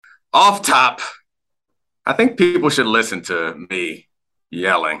Off top, I think people should listen to me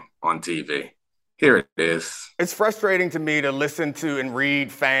yelling on TV. Here it is. It's frustrating to me to listen to and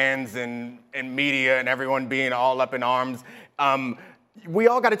read fans and media and everyone being all up in arms. We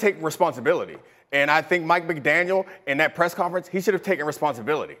all got to take responsibility. And I think Mike McDaniel in that press conference, he should have taken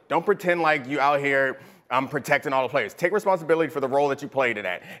responsibility. Don't pretend like you out here protecting all the players. Take responsibility for the role that you played in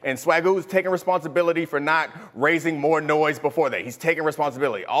that. And Swagoo's taking responsibility for not raising more noise before that. He's taking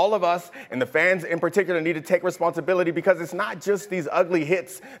responsibility. All of us, and the fans in particular, need to take responsibility because it's not just these ugly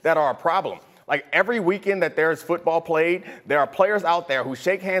hits that are a problem. Like every weekend that there's football played, there are players out there who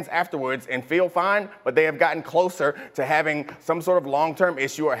shake hands afterwards and feel fine, but they have gotten closer to having some sort of long-term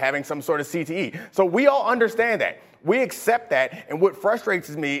issue or having some sort of CTE. So we all understand that. We accept that. And what frustrates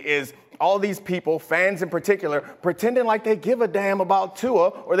me is all these people, fans in particular, pretending like they give a damn about Tua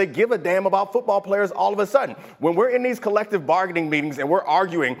or they give a damn about football players all of a sudden. When we're in these collective bargaining meetings and we're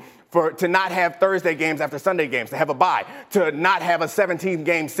arguing to not have Thursday games after Sunday games, to have a bye, to not have a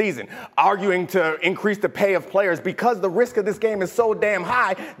 17-game season, arguing to increase the pay of players because the risk of this game is so damn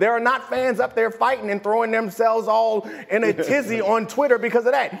high, there are not fans up there fighting and throwing themselves all in a tizzy on Twitter because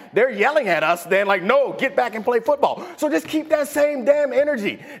of that. They're yelling at us then like, no, get back and play football. So just keep that same damn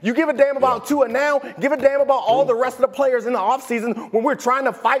energy. You give a damn about Tua now, give a damn about all the rest of the players in the offseason when we're trying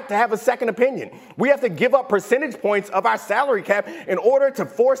to fight to have a second opinion. We have to give up percentage points of our salary cap in order to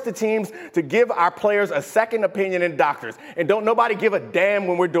force the teams to give our players a second opinion in doctors. And don't nobody give a damn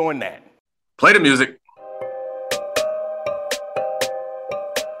when we're doing that. Play the music.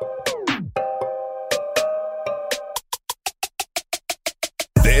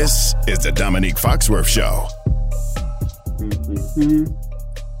 This is the Dominique Foxworth Show.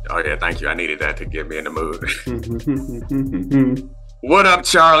 Oh, yeah, thank you. I needed that to get me in the mood. What up,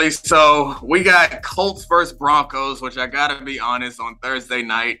 Charlie? So we got Colts versus Broncos, which I got to be honest, on Thursday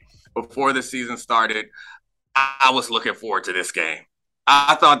night before the season started, I was looking forward to this game.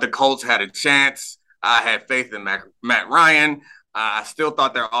 I thought the Colts had a chance. I had faith in Matt Ryan. I still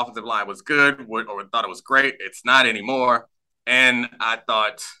thought their offensive line was good or thought it was great. It's not anymore. And I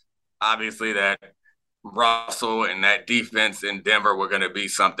thought, obviously, that Russell and that defense in Denver were going to be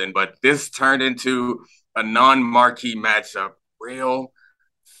something. But this turned into a non-marquee matchup real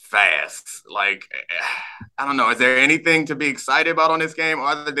fast. Like, I don't know. Is there anything to be excited about on this game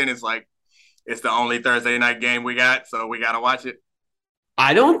other than it's the only Thursday night game we got, so we got to watch it?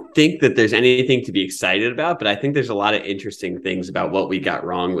 I don't think that there's anything to be excited about, but I think there's a lot of interesting things about what we got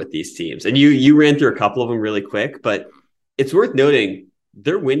wrong with these teams. And you ran through a couple of them really quick, but it's worth noting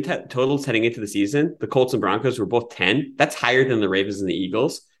their win totals heading into the season, the Colts and Broncos were both 10. That's higher than the Ravens and the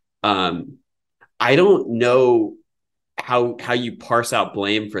Eagles. I don't know how you parse out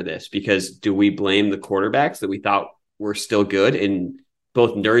blame for this, because do we blame the quarterbacks that we thought were still good, and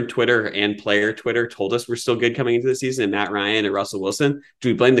both nerd Twitter and player Twitter told us we're still good coming into the season, and Matt Ryan and Russell Wilson? Do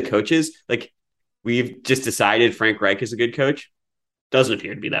we blame the coaches? Like, we've just decided Frank Reich is a good coach? Doesn't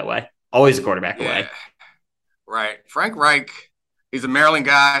appear to be that way. Always a quarterback away. Right. Frank Reich, he's a Maryland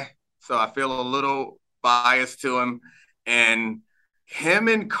guy, so I feel a little biased to him. And him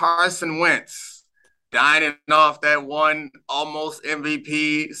and Carson Wentz dining off that one almost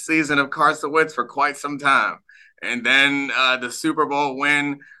MVP season of Carson Wentz for quite some time. And then the Super Bowl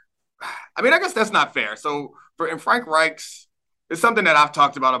win. I mean, I guess that's not fair. So in Frank Reich's, it's something that I've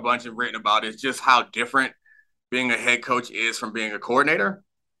talked about a bunch and written about, is just how different being a head coach is from being a coordinator,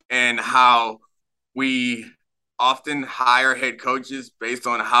 and how we often hire head coaches based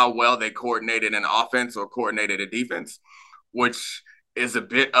on how well they coordinated an offense or coordinated a defense, which is a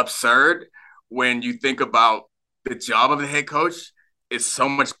bit absurd when you think about the job of the head coach is so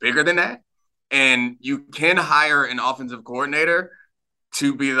much bigger than that. And you can hire an offensive coordinator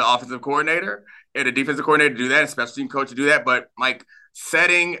to be the offensive coordinator and a defensive coordinator to do that, and a special team coach to do that. But like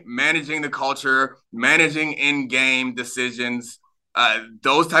setting, managing the culture, managing in-game decisions,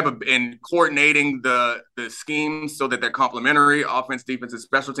 those type of, and coordinating the schemes so that they're complementary, offense, defense, and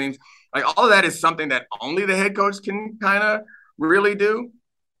special teams. Like, all of that is something that only the head coach can kind of really do.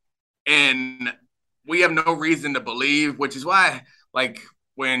 And we have no reason to believe, which is why, like,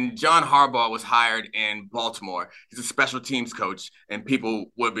 when John Harbaugh was hired in Baltimore, he's a special teams coach, and people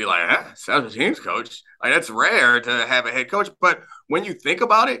would be like, special teams coach? Like, that's rare to have a head coach. But when you think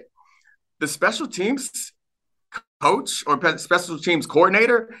about it, the special teams coach or special teams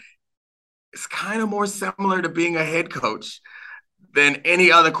coordinator is kind of more similar to being a head coach than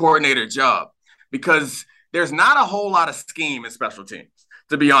any other coordinator job, because there's not a whole lot of scheme in special teams,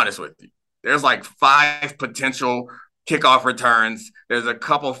 to be honest with you. There's like 5 potential kickoff returns. There's a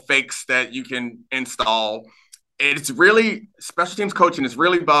couple fakes that you can install. it's really special teams coaching is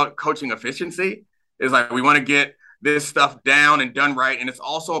really about coaching efficiency. It's like we want to get this stuff down and done right. And it's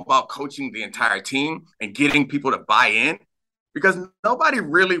also about coaching the entire team and getting people to buy in because nobody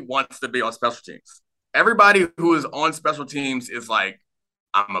really wants to be on special teams. Everybody who is on special teams is like,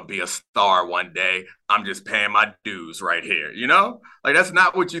 I'm going to be a star one day. I'm just paying my dues right here. You know, like that's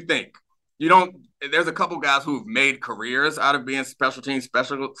not what you think. You don't, there's a couple guys who've made careers out of being special teams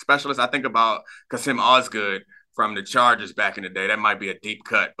specialists. I think about Kasim Osgood from the Chargers back in the day. That might be a deep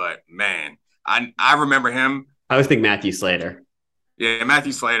cut, but man, I remember him. I always think Matthew Slater. Yeah,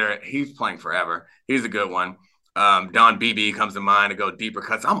 Matthew Slater, he's playing forever. He's a good one. Don Beebe comes to mind to go deeper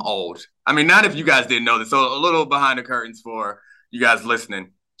cuts. I'm old. I mean, not if you guys didn't know this. So a little behind the curtains for you guys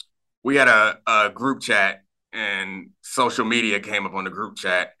listening. We had a group chat and social media came up on the group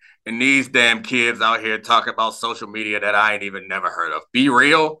chat. And these damn kids out here talking about social media that I ain't even never heard of. Be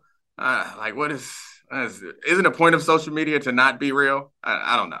real? Like what isn't the point of social media to not be real?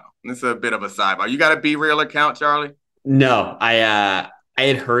 I don't know. It's a bit of a sidebar. You got a Be Real account, Charlie? No, I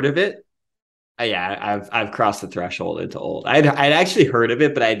had heard of it. I've crossed the threshold into old. I'd actually heard of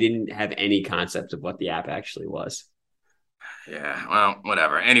it, but I didn't have any concept of what the app actually was. Yeah, well,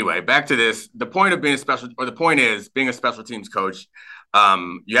 whatever. Anyway, back to this. The point of being the point is being a special teams coach.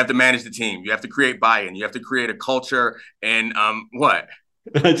 You have to manage the team. You have to create buy-in. You have to create a culture. And what?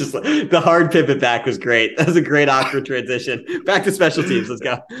 Just the hard pivot back was great. That was a great awkward transition. Back to special teams. Let's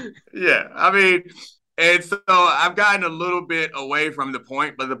go. Yeah, I mean, and so I've gotten a little bit away from the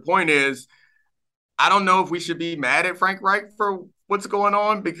point, but the point is, I don't know if we should be mad at Frank Reich for what's going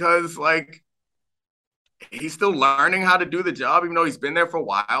on because, like, he's still learning how to do the job, even though he's been there for a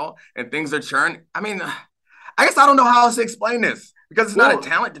while and things are churning. I mean, I guess I don't know how else to explain this. Because it's not a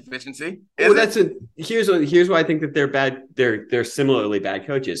talent deficiency. Here's why I think that they're bad. They're similarly bad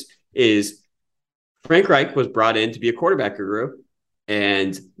coaches. Is Frank Reich was brought in to be a quarterback guru,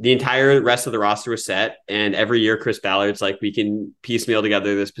 and the entire rest of the roster was set. And every year, Chris Ballard's like, we can piecemeal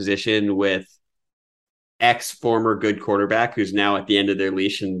together this position with X former good quarterback who's now at the end of their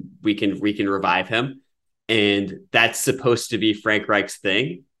leash, and we can revive him. And that's supposed to be Frank Reich's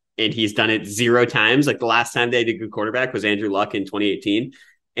thing. And he's done it 0 times. Like the last time they had a good quarterback was Andrew Luck in 2018.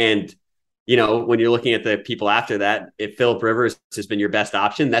 And, you know, when you're looking at the people after that, if Phillip Rivers has been your best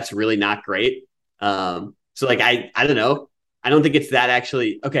option, that's really not great. So like, I don't know. I don't think it's that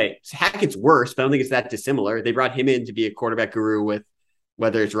actually. Okay. So Hackett's worse, but I don't think it's that dissimilar. They brought him in to be a quarterback guru with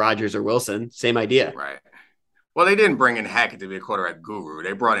whether it's Rodgers or Wilson, same idea. Right. Well, they didn't bring in Hackett to be a quarterback guru.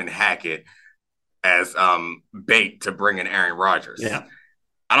 They brought in Hackett as bait to bring in Aaron Rodgers. Yeah.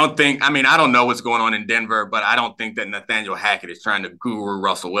 I don't know what's going on in Denver, but I don't think that Nathaniel Hackett is trying to guru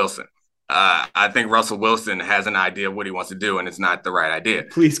Russell Wilson. I think Russell Wilson has an idea of what he wants to do, and it's not the right idea.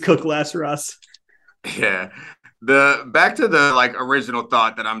 Please cook less, Russ. Yeah. Back to the like original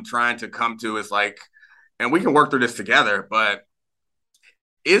thought that I'm trying to come to is like, and we can work through this together, but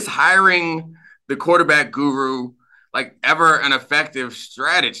is hiring the quarterback guru like ever an effective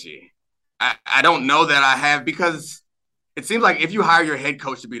strategy? I don't know that I have, because it seems like if you hire your head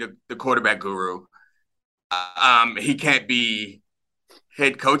coach to be the quarterback guru, he can't be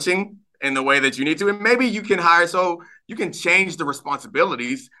head coaching in the way that you need to. And maybe you can hire, so you can change the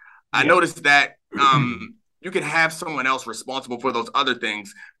responsibilities. I noticed that you can have someone else responsible for those other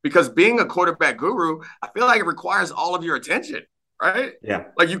things, because being a quarterback guru, I feel like it requires all of your attention, right? Yeah.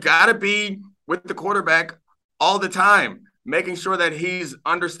 Like you got to be with the quarterback all the time, making sure that he's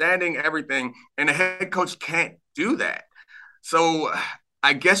understanding everything. And the head coach can't do that. So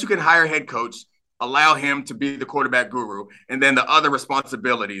I guess you can hire a head coach, allow him to be the quarterback guru, and then the other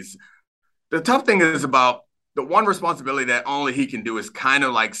responsibilities. The tough thing is about the one responsibility that only he can do is kind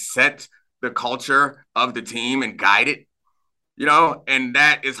of like set the culture of the team and guide it, you know, and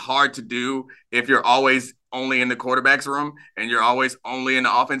that is hard to do if you're always only in the quarterback's room and you're always only in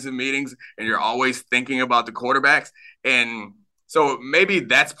the offensive meetings and you're always thinking about the quarterbacks. And so maybe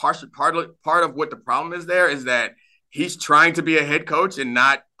that's part of what the problem is there, is that he's trying to be a head coach and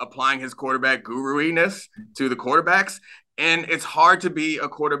not applying his quarterback guru-iness to the quarterbacks. And it's hard to be a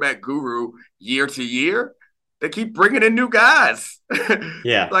quarterback guru year to year. They keep bringing in new guys.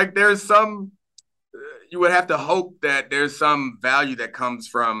 Yeah. Like you would have to hope that there's some value that comes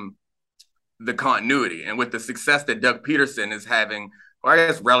from the continuity. And with the success that Doug Peterson is having, or I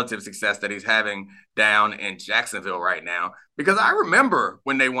guess relative success that he's having down in Jacksonville right now, because I remember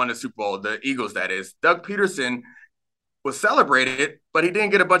when they won the Super Bowl, the Eagles, that is, Doug Peterson was celebrated, but he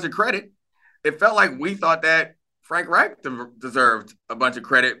didn't get a bunch of credit. It felt like we thought that Frank Reich deserved a bunch of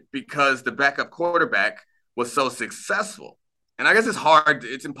credit because the backup quarterback was so successful. And I guess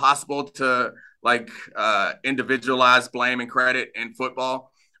it's impossible to individualized blame and credit in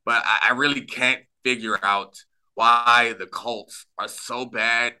football, but I really can't figure out why the Colts are so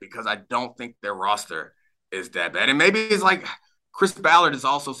bad, because I don't think their roster is that bad. And maybe it's like Chris Ballard is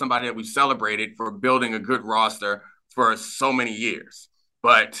also somebody that we've celebrated for building a good roster for so many years.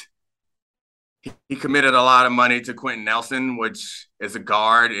 But he committed a lot of money to Quentin Nelson, which is a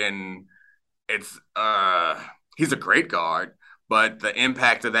guard, and he's a great guard, but the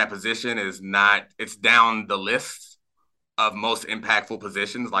impact of that position is not, it's down the list of most impactful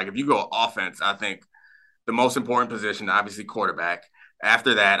positions. Like if you go offense, I think the most important position, obviously quarterback.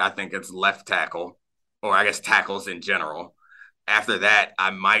 After that, I think it's left tackle, or I guess tackles in general. After that,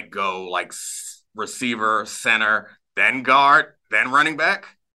 I might go like receiver, center, then guard, then running back.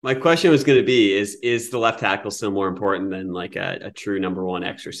 My question was going to be, is the left tackle still more important than like a true number one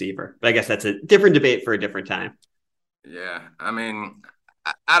X receiver? But I guess that's a different debate for a different time. Yeah, I mean,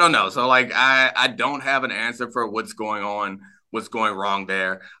 I don't know. So like, I don't have an answer for what's going wrong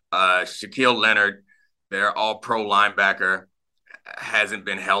there. Shaquille Leonard, their all-pro linebacker, hasn't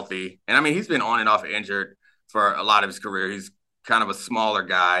been healthy. And I mean, he's been on and off injured for a lot of his career. He's kind of a smaller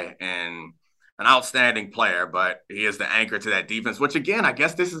guy and an outstanding player, but he is the anchor to that defense, which again, I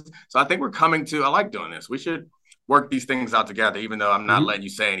guess so I think we're coming to, I like doing this. We should work these things out together, even though I'm not letting you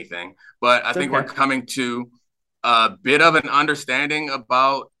say anything, but I think we're coming to a bit of an understanding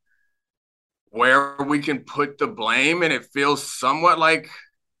about where we can put the blame. And it feels somewhat like,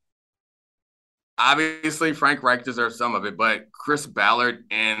 obviously Frank Reich deserves some of it, but Chris Ballard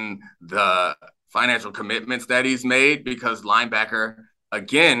and the financial commitments that he's made, because linebacker,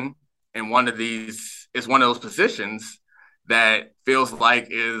 again, in one of these is one of those positions that feels like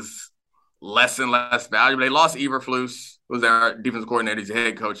is less and less valuable. They lost Eberflus, who's their defensive coordinator. He's a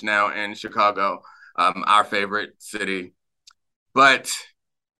head coach now in Chicago, our favorite city. But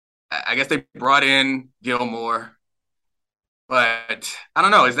I guess they brought in Gilmore. But I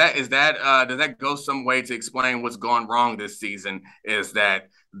don't know. Does that go some way to explain what's gone wrong this season? Is that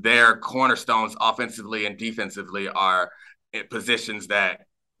their cornerstones offensively and defensively are in positions that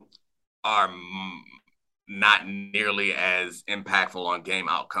are not nearly as impactful on game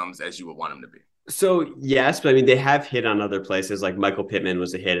outcomes as you would want them to be? So yes, but I mean, they have hit on other places. Like Michael Pittman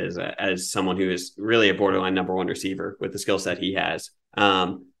was a hit as someone who is really a borderline number one receiver with the skill set he has.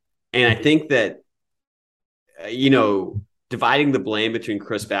 And I think that, dividing the blame between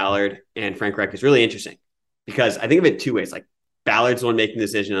Chris Ballard and Frank Reich is really interesting, because I think of it two ways. Like Ballard's the one making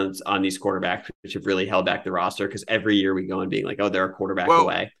decisions on these quarterbacks, which have really held back the roster, because every year we go and being like, oh, they're a quarterback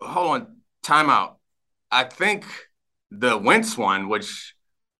away. Hold on, timeout. I think the Wentz one, which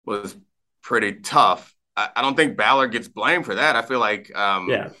was pretty tough, I don't think Ballard gets blamed for that. I feel like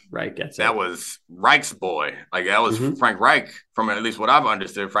Reich gets that was Reich's boy. Like that was Frank Reich. From at least what I've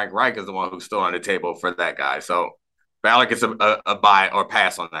understood, Frank Reich is the one who's still on the table for that guy. So Ballard gets a buy or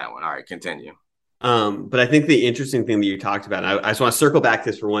pass on that one. All right, continue. But I think the interesting thing that you talked about, and I just want to circle back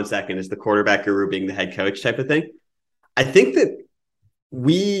to this for 1 second, is the quarterback guru being the head coach type of thing. I think that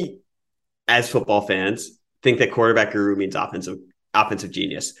we, as football fans, think that quarterback guru means offensive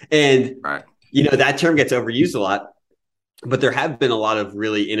genius. And, right. That term gets overused a lot, but there have been a lot of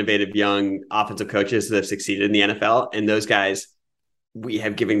really innovative young offensive coaches that have succeeded in the NFL. And those guys, we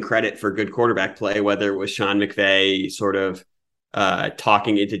have given credit for good quarterback play, whether it was Sean McVay sort of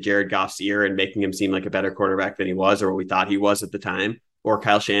talking into Jared Goff's ear and making him seem like a better quarterback than he was, or what we thought he was at the time, or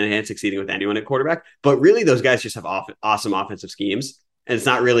Kyle Shanahan succeeding with anyone at quarterback. But really, those guys just have awesome offensive schemes, and it's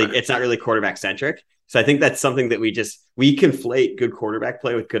not really quarterback centric. So I think that's something that we conflate good quarterback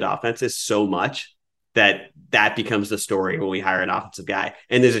play with good offenses so much that becomes the story when we hire an offensive guy.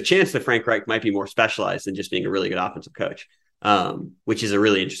 And there's a chance that Frank Reich might be more specialized than just being a really good offensive coach, which is a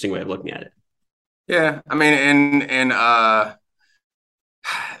really interesting way of looking at it. Yeah, I mean, and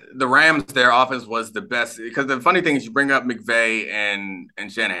the Rams, their offense was the best, because the funny thing is you bring up McVay and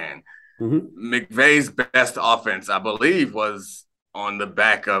Shanahan. Mm-hmm. McVay's best offense, I believe, was on the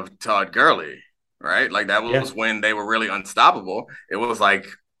back of Todd Gurley, right? Like that was when they were really unstoppable. It was like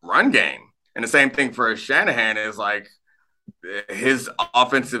run game. And the same thing for Shanahan is like his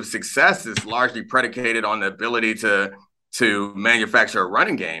offensive success is largely predicated on the ability to manufacture a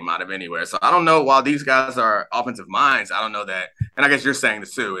running game out of anywhere. So I don't know, while these guys are offensive minds, I don't know that. And I guess you're saying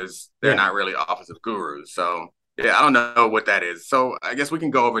this too, is they're not really offensive gurus. So yeah, I don't know what that is. So I guess we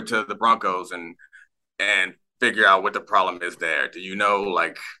can go over to the Broncos and figure out what the problem is there. Do you know,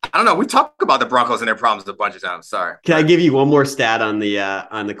 like, I don't know. We talk about the Broncos and their problems a bunch of times. Sorry. Can I give you one more stat on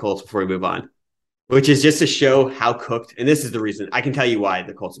the Colts before we move on? Which is just to show how cooked, and this is the reason, I can tell you why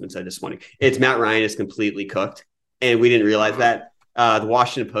the Colts have been so disappointing. It's Matt Ryan is completely cooked, and we didn't realize that. The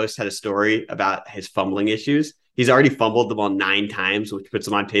Washington Post had a story about his fumbling issues. He's already fumbled the ball 9 times, which puts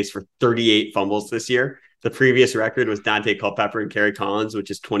him on pace for 38 fumbles this year. The previous record was Dante Culpepper and Kerry Collins,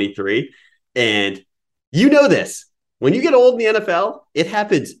 which is 23. And you know this. When you get old in the NFL, it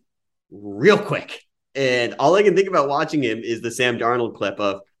happens real quick. And all I can think about watching him is the Sam Darnold clip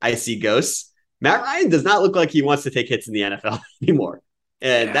of I see ghosts. Matt Ryan does not look like he wants to take hits in the NFL anymore.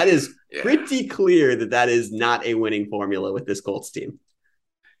 And that is pretty clear that is not a winning formula with this Colts team.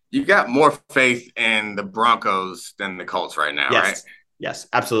 You got more faith in the Broncos than the Colts right now, right? Yes,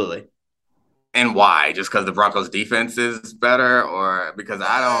 absolutely. And why? Just because the Broncos defense is better, or because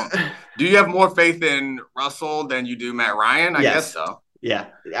do you have more faith in Russell than you do Matt Ryan? I guess so. Yeah.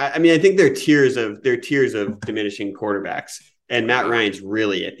 I mean, I think they're tiers of diminishing quarterbacks, and Matt Ryan's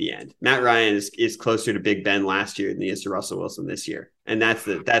really at the end. Matt Ryan is closer to Big Ben last year than he is to Russell Wilson this year. And that's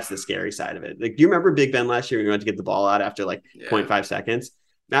the scary side of it. Like, do you remember Big Ben last year when he went to get the ball out after 0.5 seconds?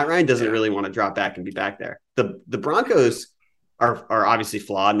 Matt Ryan doesn't really want to drop back and be back there. The Broncos are obviously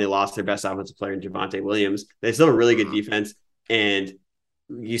flawed, and they lost their best offensive player in Javonte Williams. They still have a really good defense, and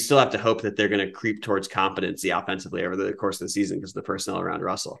you still have to hope that they're going to creep towards competency offensively over the course of the season because of the personnel around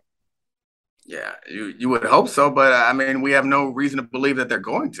Russell. Yeah, you would hope so, but I mean, we have no reason to believe that they're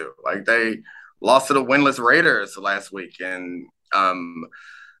going to. Like, they lost to the winless Raiders last week, and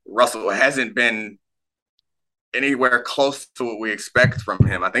Russell hasn't been anywhere close to what we expect from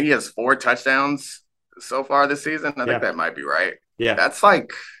him. I think he has 4 touchdowns so far this season. I think that might be right. Yeah. That's I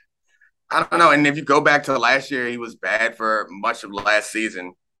don't know. And if you go back to last year, he was bad for much of last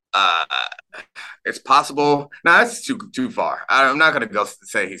season. It's possible. No, that's too far. I'm not going to go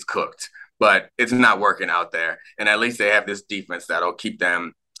say he's cooked, but it's not working out there. And at least they have this defense that'll keep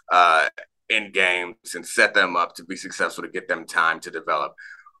them in games and set them up to be successful, to get them time to develop.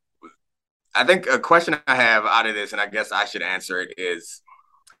 I think a question I have out of this, and I guess I should answer it, is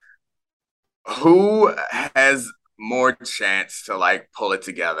who has more chance to pull it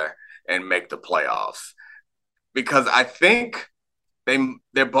together and make the playoffs? Because I think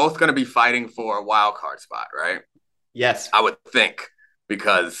they're both going to be fighting for a wild card spot, right? Yes. I would think,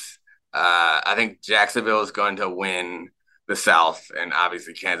 because I think Jacksonville is going to win the South, and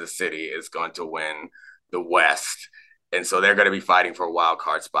obviously Kansas City is going to win the West. And so they're going to be fighting for a wild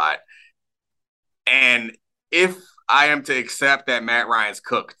card spot. And if I am to accept that Matt Ryan's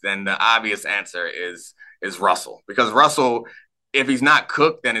cooked, then the obvious answer is Russell. Because Russell, if he's not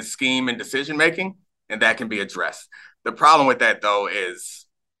cooked, then it's scheme and decision-making, and that can be addressed. The problem with that, though, is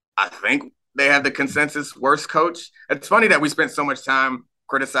I think they have the consensus worst coach. It's funny that we spent so much time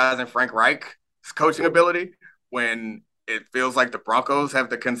criticizing Frank Reich's coaching ability when it feels like the Broncos have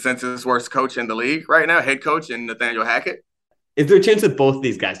the consensus worst coach in the league right now, head coach in Nathaniel Hackett. Is there a chance that both of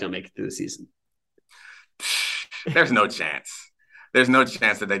these guys don't make it through the season? There's no chance. There's no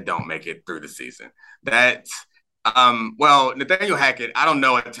chance that they don't make it through the season. Nathaniel Hackett, I don't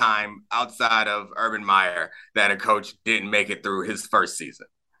know a time outside of Urban Meyer that a coach didn't make it through his first season.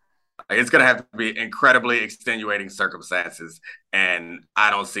 It's going to have to be incredibly extenuating circumstances, and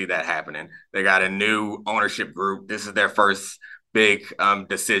I don't see that happening. They got a new ownership group. This is their first big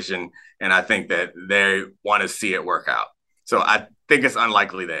decision, and I think that they want to see it work out. So I think it's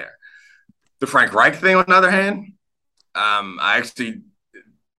unlikely there. The Frank Reich thing, on the other hand, I actually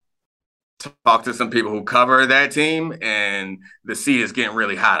talked to some people who cover that team, and the seat is getting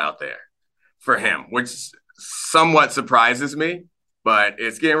really hot out there for him, which somewhat surprises me, but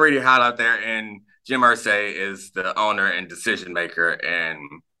it's getting really hot out there. And Jim Irsay is the owner and decision maker.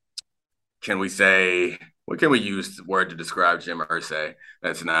 And what can we use the word to describe Jim Irsay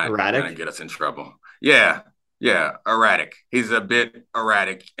that's not going to get us in trouble? Yeah, erratic. He's a bit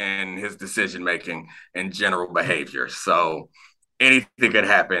erratic in his decision-making and general behavior. So anything could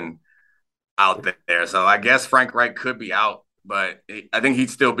happen out there. So I guess Frank Reich could be out, but I think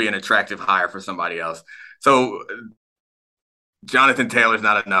he'd still be an attractive hire for somebody else. So Jonathan Taylor's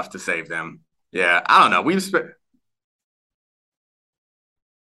not enough to save them. Yeah, I don't know.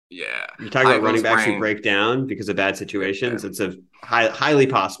 You're talking about running backs who break down because of bad situations. It's a highly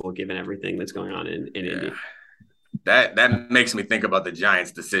possible given everything that's going on in Indy. That makes me think about the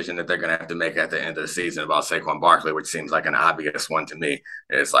Giants' decision that they're going to have to make at the end of the season about Saquon Barkley, which seems like an obvious one to me.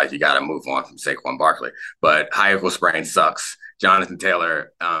 It's like you got to move on from Saquon Barkley. But high ankle sprain sucks. Jonathan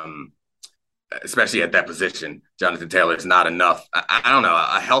Taylor, especially at that position, Jonathan Taylor is not enough. I don't know,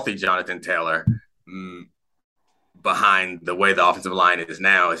 a healthy Jonathan Taylor behind the way the offensive line is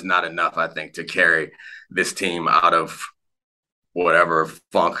now is not enough, I think, to carry this team out of whatever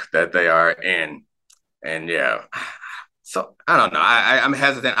funk that they are in. And so I don't know. I'm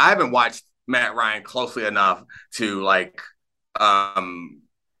hesitant. I haven't watched Matt Ryan closely enough to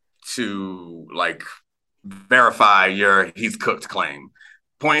to like verify your he's cooked claim.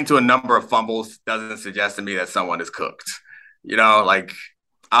 Pointing to a number of fumbles doesn't suggest to me that someone is cooked. Like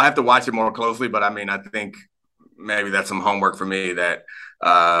I'll have to watch it more closely, but I mean, I think maybe that's some homework for me that,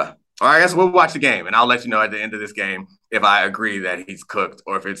 or I guess we'll watch the game and I'll let you know at the end of this game if I agree that he's cooked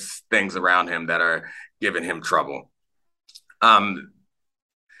or if it's things around him that are giving him trouble. Is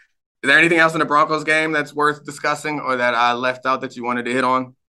there anything else in the Broncos game that's worth discussing or that I left out that you wanted to hit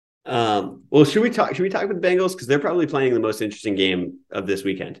on? Well, should we talk with the Bengals? Because they're probably playing the most interesting game of this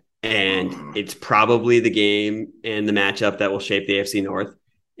weekend. And it's probably the game and the matchup that will shape the AFC North.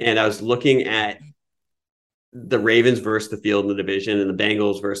 And I was looking at the Ravens versus the field in the division and the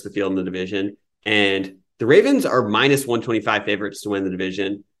Bengals versus the field in the division. And the Ravens are minus 125 favorites to win the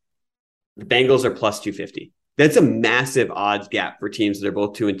division. The Bengals are plus 250. That's a massive odds gap for teams that are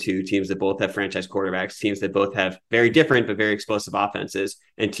both 2-2, teams that both have franchise quarterbacks, teams that both have very different but very explosive offenses,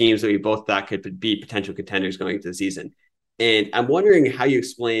 and teams that we both thought could be potential contenders going into the season. And I'm wondering how you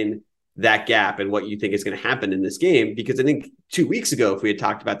explain that gap and what you think is going to happen in this game, because I think 2 weeks ago, if we had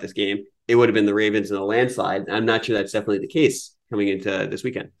talked about this game, it would have been the Ravens in a landslide. I'm not sure that's definitely the case coming into this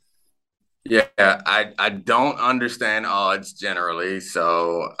weekend. Yeah, I don't understand odds generally.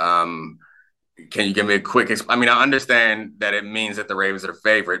 So can you give me a quick I mean, I understand that it means that the Ravens are the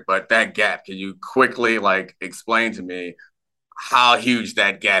favorite, but that gap, can you quickly explain to me how huge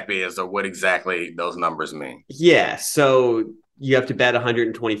that gap is or what exactly those numbers mean? Yeah, so you have to bet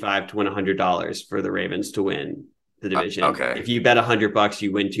 125 to win $100 for the Ravens to win the division. Okay. If you bet $100,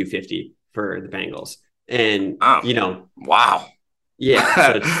 you win 250 for the Bengals. And wow. Yeah,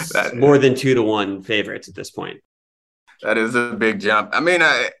 so it's more than 2-1 favorites at this point. That is a big jump. I mean,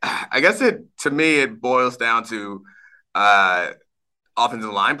 I guess to me it boils down to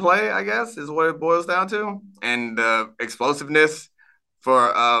offensive line play, I guess, is what it boils down to, and the explosiveness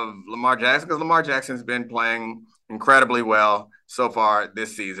of Lamar Jackson, because Lamar Jackson's been playing incredibly well so far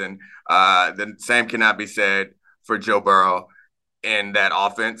this season. The same cannot be said for Joe Burrow in that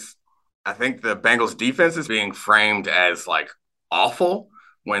offense. I think the Bengals defense is being framed as awful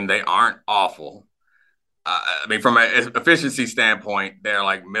when they aren't awful. I mean, from an efficiency standpoint, they're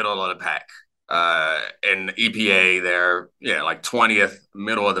middle of the pack. In EPA, they're 20th,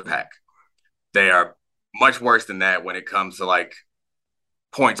 middle of the pack. They are much worse than that when it comes to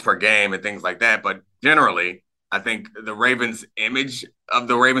points per game and things like that. But generally, I think the Ravens' image of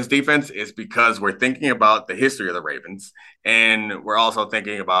the Ravens defense is because we're thinking about the history of the Ravens, and we're also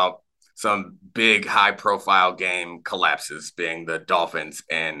thinking about some big high-profile game collapses, being the Dolphins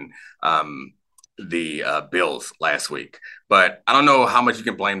and the Bills last week. But I don't know how much you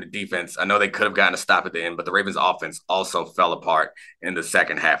can blame the defense. I know they could have gotten a stop at the end, but the Ravens offense also fell apart in the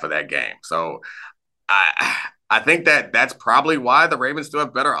second half of that game. So I think that's probably why the Ravens still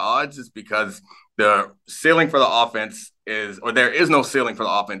have better odds, is because the ceiling for the offense there is no ceiling for the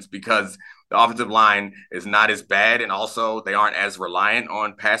offense because the offensive line is not as bad, and also they aren't as reliant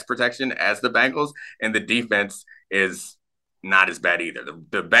on pass protection as the Bengals, and the defense is not as bad either.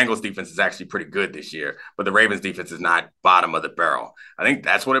 The Bengals defense is actually pretty good this year, but the Ravens defense is not bottom of the barrel. I think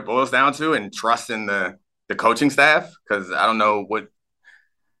that's what it boils down to, and trust in the coaching staff, because I don't know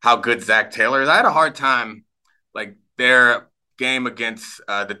how good Zach Taylor is. I had a hard time, their game against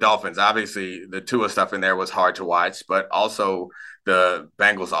the Dolphins. Obviously, the Tua stuff in there was hard to watch, but also the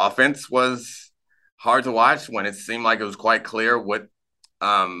Bengals offense was hard to watch when it seemed like it was quite clear what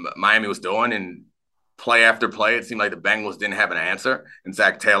Miami was doing, and play after play, it seemed like the Bengals didn't have an answer, and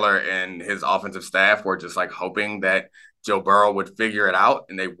Zach Taylor and his offensive staff were just hoping that Joe Burrow would figure it out,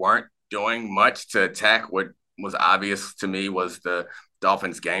 and they weren't doing much to attack what was obvious to me was the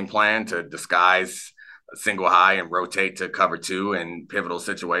Dolphins' game plan to disguise a single high and rotate to cover two in pivotal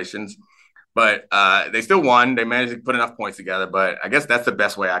situations. But they still won. They managed to put enough points together, but I guess that's the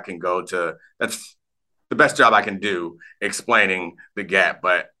best way I can go that's the best job I can do explaining the gap.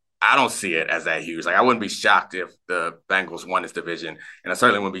 But I don't see it as that huge. I wouldn't be shocked if the Bengals won this division, and I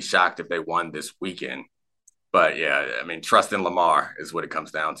certainly wouldn't be shocked if they won this weekend. But yeah, I mean, trust in Lamar is what it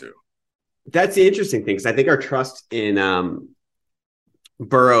comes down to. That's the interesting thing, because I think our trust in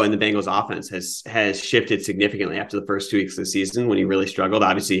Burrow and the Bengals offense has shifted significantly after the first 2 weeks of the season when he really struggled.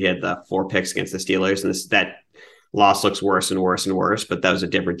 Obviously, he had the 4 picks against the Steelers, and that loss looks worse and worse and worse, but that was a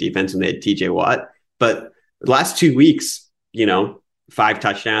different defense, and they had TJ Watt. But the last 2 weeks, 5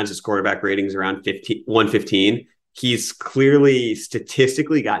 touchdowns, his quarterback rating's around 115. He's clearly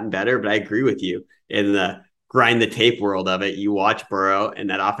statistically gotten better, but I agree with you. In the grind the tape world of it, you watch Burrow and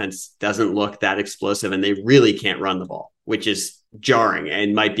that offense doesn't look that explosive, and they really can't run the ball, which is jarring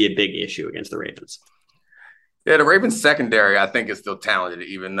and might be a big issue against the Ravens. Yeah, the Ravens secondary, I think, is still talented,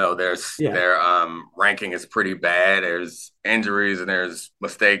 even though Yeah. their ranking is pretty bad. There's injuries and there's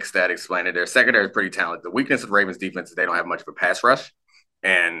mistakes that explain it. Their secondary is pretty talented. The weakness of the Ravens defense is they don't have much of a pass rush.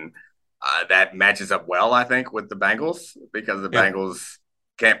 And that matches up well, I think, with the Bengals because the Yeah. Bengals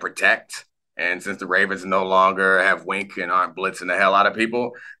can't protect. And since the Ravens no longer have Wink and aren't blitzing the hell out of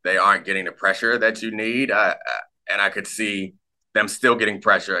people, they aren't getting the pressure that you need. And I could see them still getting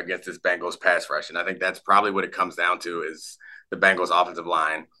pressure against this Bengals pass rush. And I think that's probably what it comes down to is the Bengals offensive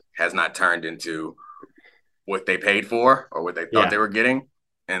line has not turned into what they paid for or what they thought they Yeah. were getting.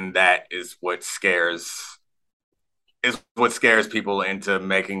 And that is what scares people into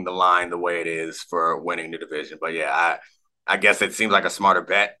making the line the way it is for winning the division. But yeah, I guess it seems like a smarter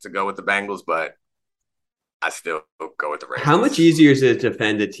bet to go with the Bengals, but I still go with the How much Ravens. easier is it to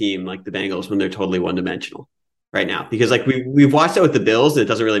defend a team like the Bengals when they're totally one dimensional right now? Because like we've watched that with the Bills, and it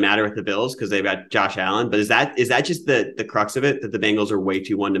doesn't really matter with the Bills because they've got Josh Allen. But is that just the crux of it that the Bengals are way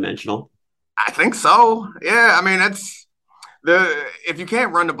too one dimensional? I think so. Yeah, I mean that's the if you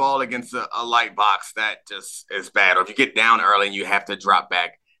can't run the ball against a light box, that just is bad. Or if you get down early and you have to drop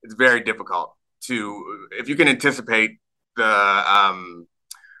back, it's very difficult to if you can anticipate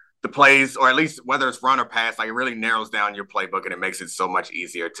the plays, or at least whether it's run or pass, like it really narrows down your playbook and it makes it so much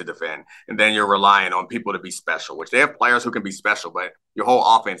easier to defend. And then you're relying on people to be special, which they have players who can be special, but your whole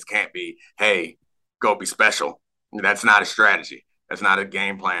offense can't be, hey, go be special. That's not a strategy. That's not a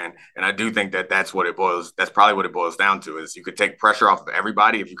game plan. And I do think that that's probably what it boils down to is you could take pressure off of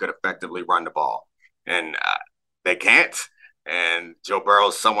everybody if you could effectively run the ball. And they can't. And Joe Burrow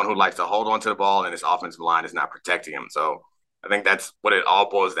is someone who likes to hold on to the ball and his offensive line is not protecting him. So I think that's what it all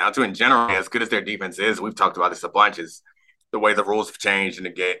boils down to. In general, as good as their defense is, we've talked about this a bunch, is the way the rules have changed and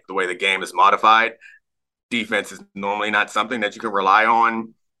the way the game is modified. Defense is normally not something that you can rely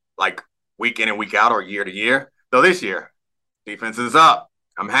on like week in and week out or year to year. Though this year, defense is up.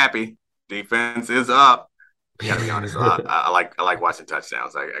 I'm happy. Defense is up. I gotta be honest. I like watching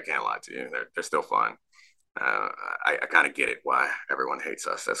touchdowns. I can't lie to you. They're still fun. I kind of get it why everyone hates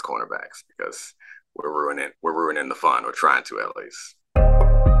us as cornerbacks because we're ruining the fun. We're trying to at least.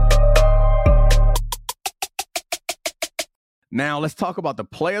 Now let's talk about the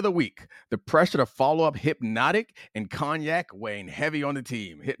play of the week. The pressure to follow up Hypnotic and Cognac weighing heavy on the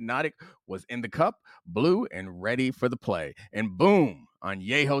team. Hypnotic was in the cup, blue, and ready for the play. And boom,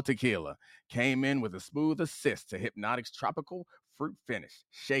 Añejo Tequila came in with a smooth assist to Hypnotic's tropical fruit finish.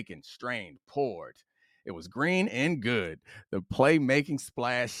 Shaken, strained, poured. It was green and good. The playmaking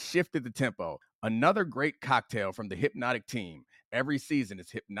splash shifted the tempo. Another great cocktail from the Hypnotic team. Every season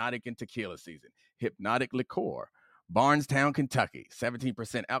is Hypnotic and Tequila season. Hypnotic Liqueur. Barnstown, Kentucky.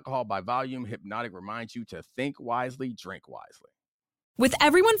 17% alcohol by volume. Hypnotic reminds you to think wisely, drink wisely. With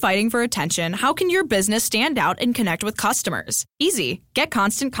everyone fighting for attention, how can your business stand out and connect with customers? Easy. Get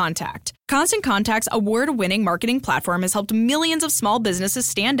Constant Contact. Constant Contact's award-winning marketing platform has helped millions of small businesses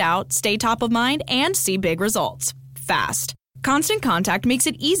stand out, stay top of mind, and see big results fast. Constant Contact makes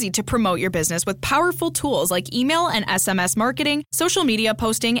it easy to promote your business with powerful tools like email and SMS marketing, social media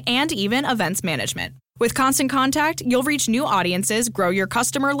posting, and even events management. With Constant Contact, you'll reach new audiences, grow your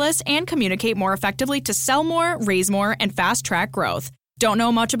customer list, and communicate more effectively to sell more, raise more, and fast-track growth. Don't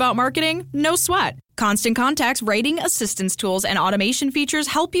know much about marketing? No sweat. Constant Contact's writing assistance tools and automation features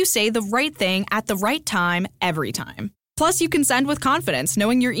help you say the right thing at the right time, every time. Plus, you can send with confidence,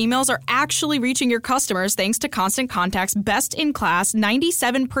 knowing your emails are actually reaching your customers thanks to Constant Contact's best-in-class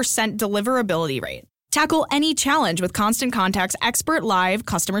 97% deliverability rate. Tackle any challenge with Constant Contact's expert live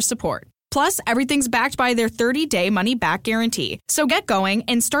customer support. Plus, everything's backed by their 30-day money-back guarantee. So get going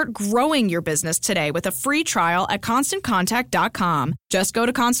and start growing your business today with a free trial at ConstantContact.com. Just go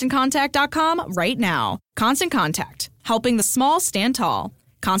to ConstantContact.com right now. Constant Contact, helping the small stand tall.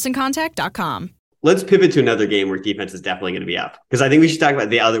 ConstantContact.com. Let's pivot to another game where defense is definitely going to be up because I think we should talk about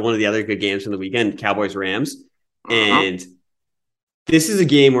one of the other good games from the weekend, Cowboys-Rams. And this is a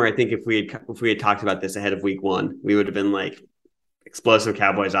game where I think if we had talked about this ahead of week one, we would have been like explosive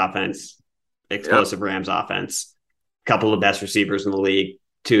Cowboys offense, explosive Rams offense, couple of best receivers in the league,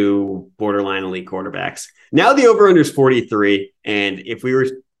 two borderline elite quarterbacks. Now the over-under is 43, and if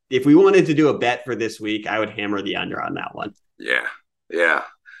we wanted to do a bet for this week, I would hammer the under on that one. Yeah.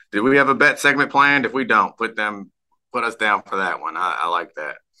 Did we have a bet segment planned? If we don't, put us down for that one. I like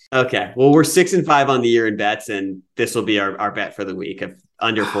that. Okay. Well, we're 6-5 on the year in bets, and this will be our bet for the week of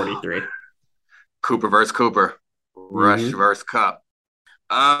under 43. Cooper versus Cooper. Rush versus Cup.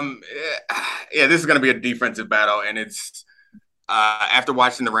 This is going to be a defensive battle, and it's after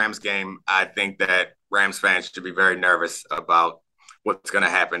watching the Rams game, I think that Rams fans should be very nervous about what's going to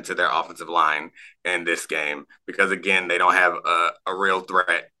happen to their offensive line in this game because, again, they don't have a real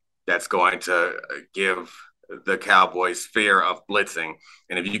threat that's going to give the Cowboys fear of blitzing.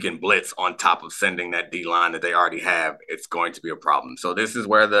 And if you can blitz on top of sending that D-line that they already have, it's going to be a problem. So this is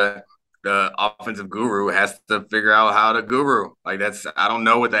where the offensive guru has to figure out how to guru. I don't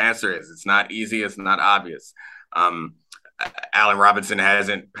know what the answer is. It's not easy. It's not obvious. Allen Robinson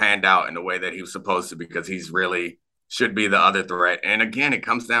hasn't panned out in the way that he was supposed to because he's really should be the other threat. And again, it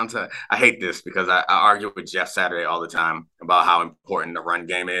comes down to, I hate this because I argue with Jeff Saturday all the time about how important the run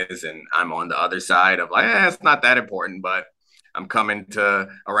game is. And I'm on the other side of it's not that important, but I'm coming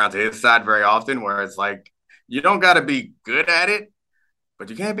around to his side very often where it's like, you don't got to be good at it, but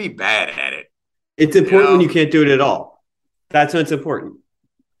you can't be bad at it. It's important when you can't do it at all. That's when it's important.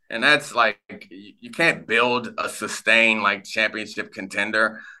 And that's you can't build a sustained championship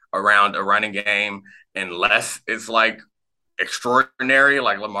contender around a running game unless it's extraordinary,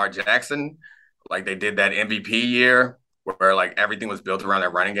 like Lamar Jackson, like they did that MVP year where everything was built around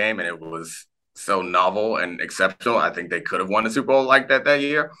that running game and it was so novel and exceptional. I think they could have won the Super Bowl like that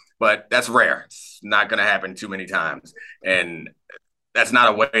year, but that's rare. It's not going to happen too many times. And that's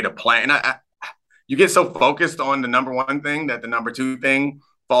not a way to plan. You get so focused on the number one thing that the number two thing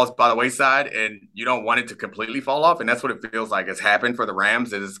falls by the wayside and you don't want it to completely fall off. And that's what it feels like has happened for the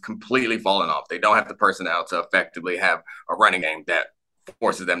Rams. It is completely fallen off. They don't have the personnel to effectively have a running game that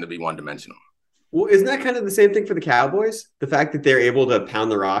forces them to be one-dimensional. Well, isn't that kind of the same thing for the Cowboys? The fact that they're able to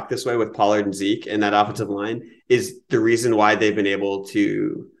pound the rock this way with Pollard and Zeke and that offensive line is the reason why they've been able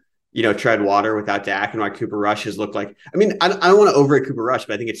to, tread water without Dak and why Cooper Rush has looked like, I don't want to overrate Cooper Rush,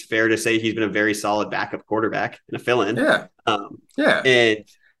 but I think it's fair to say he's been a very solid backup quarterback and a fill-in. Yeah. And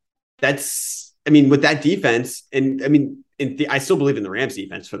that's, with that defense, and I still believe in the Rams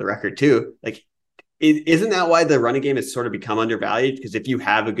defense for the record too. Isn't that why the running game has sort of become undervalued? Because if you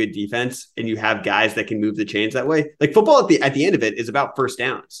have a good defense and you have guys that can move the chains that way, football at the end of it is about first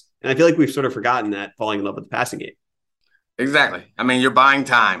downs. And I feel like we've sort of forgotten that, falling in love with the passing game. Exactly. You're buying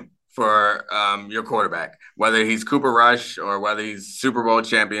time for your quarterback, whether he's Cooper Rush or whether he's Super Bowl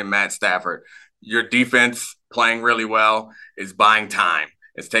champion Matt Stafford. Your defense playing really well is buying time.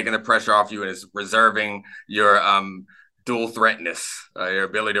 It's taking the pressure off you and it's reserving your dual threatness, your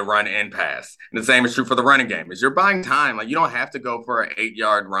ability to run and pass. And the same is true for the running game. Is you're buying time. You don't have to go for an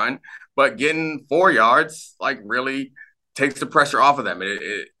 8-yard run, but getting 4 yards really takes the pressure off of them.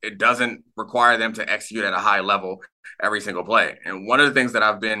 It doesn't require them to execute at a high level every single play. And one of the things that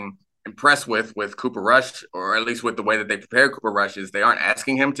I've been impressed with Cooper Rush, or at least with the way that they prepare Cooper Rush, is they aren't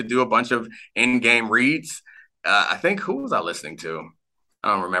asking him to do a bunch of in-game reads. I think, who was I listening to?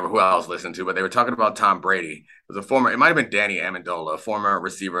 I don't remember who I was listening to, but they were talking about Tom Brady. It might have been Danny Amendola, a former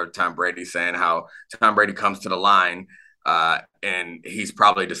receiver of Tom Brady, saying how Tom Brady comes to the line and he's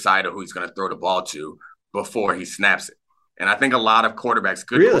probably decided who he's going to throw the ball to before he snaps it. And I think a lot of quarterbacks,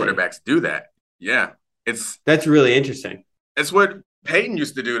 quarterbacks, do that. Yeah. That's really interesting. It's what Peyton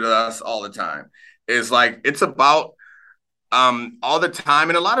used to do to us all the time. It's about all the time.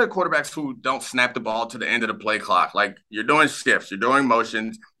 And a lot of the quarterbacks who don't snap the ball to the end of the play clock, you're doing shifts, you're doing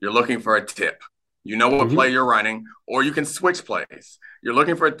motions, you're looking for a tip. You know what play you're running, or you can switch plays. You're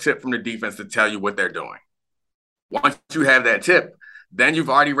looking for a tip from the defense to tell you what they're doing. Once you have that tip, then you've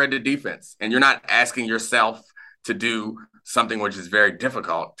already read the defense, and you're not asking yourself to do something which is very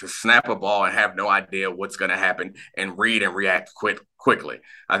difficult, to snap a ball and have no idea what's going to happen and read and react quickly.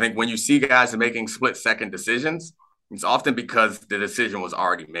 I think when you see guys making split-second decisions, it's often because the decision was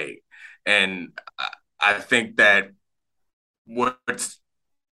already made. And I think that what's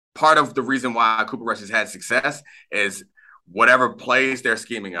part of the reason why Cooper Rush has had success is whatever plays they're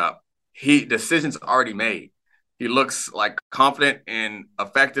scheming up, decision's already made. He looks confident and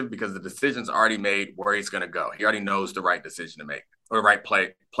effective because the decision's already made where he's going to go. He already knows the right decision to make or the right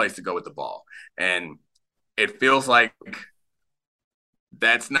place to go with the ball. And it feels like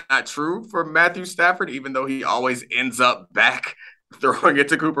that's not true for Matthew Stafford, even though he always ends up back throwing it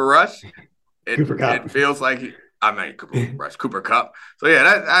to Cooper Rush. It feels like Cooper Kupp. So,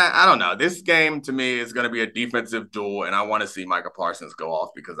 yeah, I don't know. This game, to me, is going to be a defensive duel, and I want to see Micah Parsons go off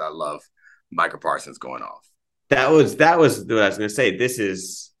because I love Micah Parsons going off. That was what I was going to say. This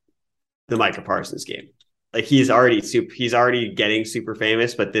is the Micah Parsons game. He's already getting super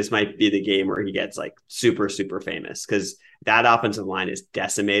famous, but this might be the game where he gets super, super famous because that offensive line is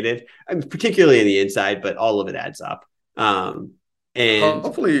decimated, particularly in the inside, but all of it adds up. And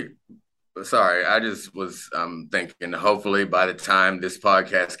hopefully, sorry, I just was thinking, hopefully by the time this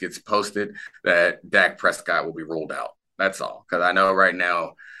podcast gets posted, that Dak Prescott will be ruled out. That's all. Because I know right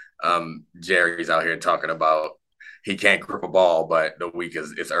now Jerry's out here talking about he can't grip a ball, but the week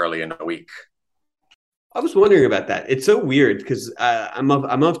is early in the week. I was wondering about that. It's so weird because I'm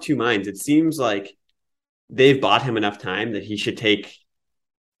of two minds. It seems like they've bought him enough time that he should take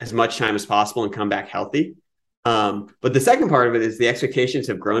as much time as possible and come back healthy. But the second part of it is the expectations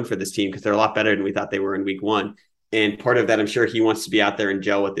have grown for this team because they're a lot better than we thought they were in week one. And part of that, I'm sure he wants to be out there and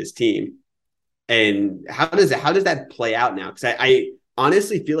gel with his team. And how does that play out now? Because I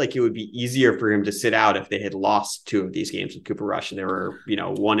honestly feel like it would be easier for him to sit out if they had lost 2 of these games with Cooper Rush and they were,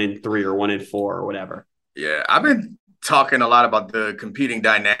 1-3 or 1-4 or whatever. Yeah, I've been talking a lot about the competing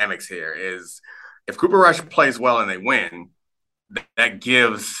dynamics here. Is if Cooper Rush plays well and they win, that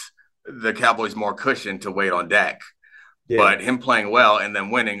gives the Cowboys more cushion to wait on Dak. Yeah. But him playing well and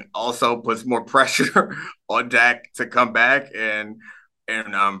then winning also puts more pressure on Dak to come back and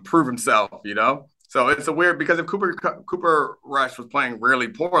prove himself, So it's a weird, because if Cooper Rush was playing really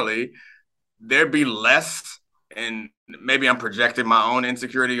poorly, there'd be less, and maybe I'm projecting my own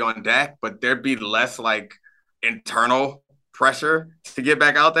insecurity on Dak, but there'd be less like internal pressure to get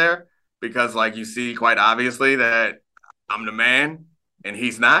back out there because you see quite obviously that I'm the man and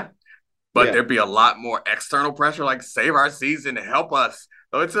he's not. But there'd be a lot more external pressure, like save our season, help us.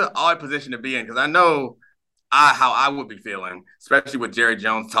 So it's an odd position to be in because I know how I would be feeling, especially with Jerry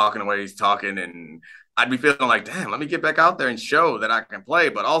Jones talking the way he's talking. And I'd be feeling like, damn, let me get back out there and show that I can play.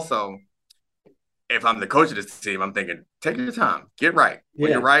 But also, if I'm the coach of this team, I'm thinking, take your time, get right.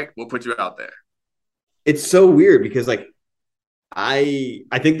 When you're right, we'll put you out there. It's so weird because, I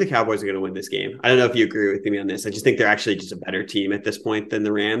think the Cowboys are going to win this game. I don't know if you agree with me on this. I just think they're actually just a better team at this point than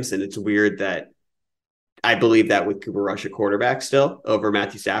the Rams. And it's weird that I believe that with Cooper Rush at quarterback still over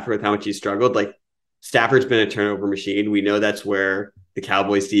Matthew Stafford with how much he's struggled. Stafford's been a turnover machine. We know that's where the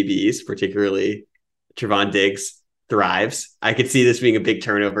Cowboys DBs, particularly Trevon Diggs, thrives. I could see this being a big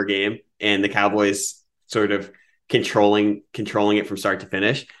turnover game and the Cowboys sort of controlling it from start to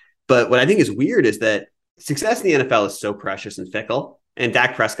finish. But what I think is weird is that success in the NFL is so precious and fickle. And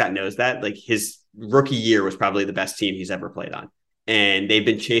Dak Prescott knows that. His rookie year was probably the best team he's ever played on. And they've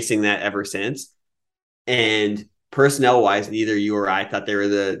been chasing that ever since. And personnel-wise, neither you or I thought they were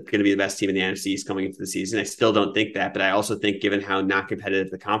going to be the best team in the NFC East coming into the season. I still don't think that. But I also think given how not competitive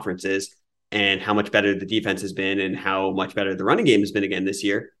the conference is and how much better the defense has been and how much better the running game has been again this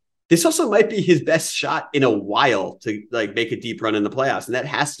year, this also might be his best shot in a while to make a deep run in the playoffs. And that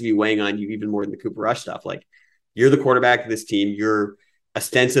has to be weighing on you even more than the Cooper Rush stuff. You're the quarterback of this team. You're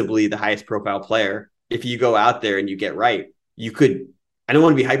ostensibly the highest profile player. If you go out there and you get right, you could, I don't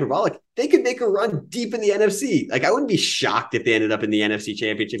want to be hyperbolic, they could make a run deep in the NFC. I wouldn't be shocked if they ended up in the NFC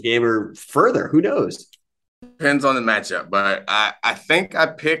Championship game or further. Who knows? Depends on the matchup. But I think I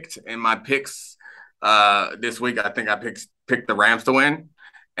picked in my picks this week, I think I picked the Rams to win.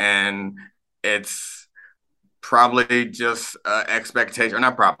 And it's probably just expectation, or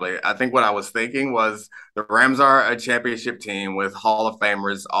not probably. I think what I was thinking was the Rams are a championship team with Hall of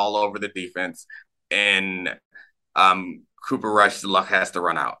Famers all over the defense, and Cooper Rush's luck has to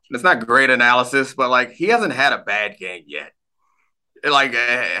run out. It's not great analysis, but he hasn't had a bad game yet.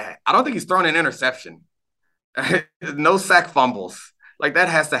 I don't think he's thrown an interception. No sack fumbles. That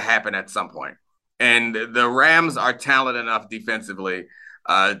has to happen at some point. And the Rams are talented enough defensively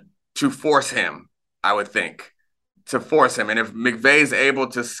to force him, I would think, to force him. And if McVay's able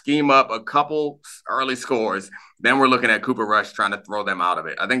to scheme up a couple early scores, then we're looking at Cooper Rush trying to throw them out of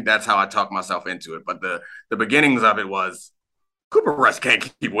it. I think that's how I talked myself into it. But the beginnings of it was Cooper Rush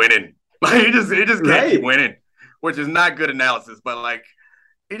can't keep winning. He just can't keep winning, which is not good analysis. But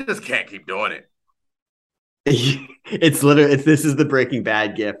he just can't keep doing it. This is the Breaking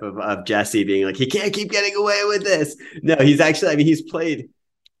Bad gif of Jesse being he can't keep getting away with this. No, he's actually, he's played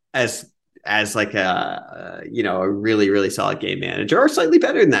as a really, really solid game manager, or slightly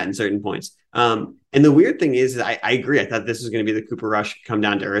better than that in certain points. And the weird thing is I agree. I thought this was going to be the Cooper Rush come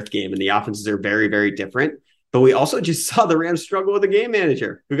down to earth game, and the offenses are very, very different. But we also just saw the Rams struggle with a game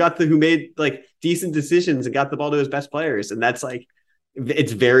manager who made decent decisions and got the ball to his best players. And that's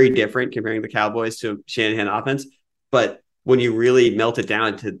it's very different comparing the Cowboys to Shanahan offense. But when you really melt it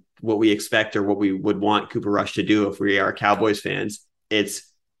down to what we expect or what we would want Cooper Rush to do if we are Cowboys fans,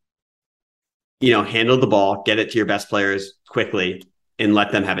 it's, handle the ball, get it to your best players quickly, and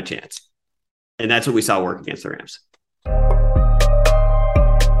let them have a chance. And that's what we saw work against the Rams.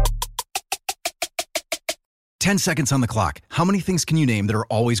 10 seconds on the clock. How many things can you name that are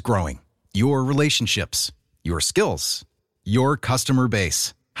always growing? Your relationships, your skills, your customer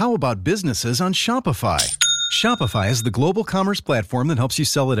base. How about businesses on Shopify? Shopify is the global commerce platform that helps you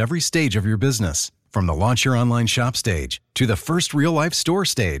sell at every stage of your business. From the launch your online shop stage to the first real life store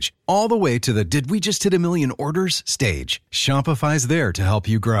stage, all the way to the did we just hit a million orders stage, Shopify's there to help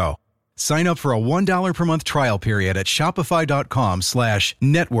you grow. Sign up for a $1 per month trial period at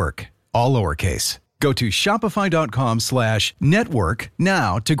shopify.com/network, all lowercase. Go to shopify.com/network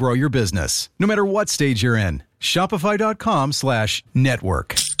now to grow your business, no matter what stage you're in.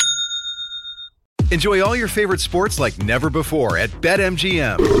 Shopify.com/network. Enjoy all your favorite sports like never before at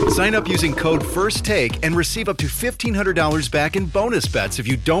BetMGM. Sign up using code FIRSTTAKE and receive up to $1,500 back in bonus bets if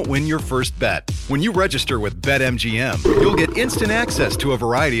you don't win your first bet. When you register with BetMGM, you'll get instant access to a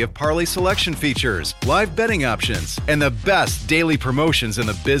variety of parlay selection features, live betting options, and the best daily promotions in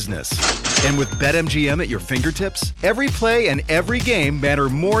the business. And with BetMGM at your fingertips, every play and every game matter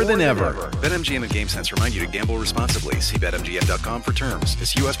more than ever. BetMGM and GameSense remind you to gamble responsibly. See BetMGM.com for terms.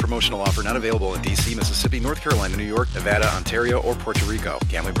 This U.S. promotional offer not available in D.C., Mississippi, North Carolina, New York, Nevada, Ontario, or Puerto Rico.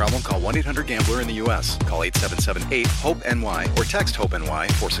 Gambling problem? Call 1-800-GAMBLER in the U.S. Call 877-8-HOPE-NY or text HOPE-NY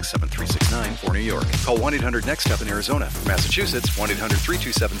 467-369 for New York. Call 1-800-NEXT-STEP in Arizona. For Massachusetts,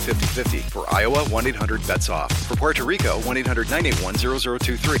 1-800-327-5050. For Iowa, 1-800-BETS-OFF. For Puerto Rico,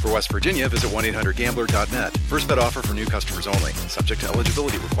 1-800-981-0023. For West Virginia, visit 1-800-GAMBLER.net. First bet offer for new customers only. Subject to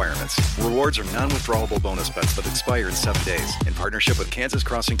eligibility requirements. Rewards are non-withdrawable bonus bets that expire in 7 days. In partnership with Kansas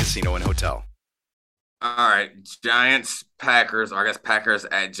Crossing Casino and Hotel. All right, Giants, Packers, or I guess Packers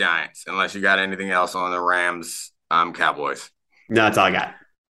at Giants, unless you got anything else on the Rams, Cowboys. No, that's all I got.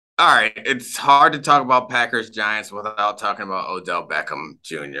 All right, it's hard to talk about Packers, Giants without talking about Odell Beckham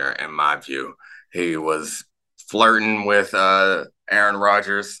Jr., in my view. He was flirting with Aaron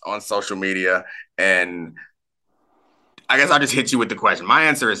Rodgers on social media, and I guess I'll just hit you with the question. My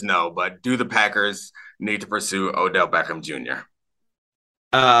answer is no, but do the Packers need to pursue Odell Beckham Jr.?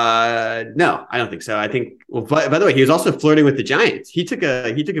 No, I don't think so. I think, well, by the way, he was also flirting with the Giants. He took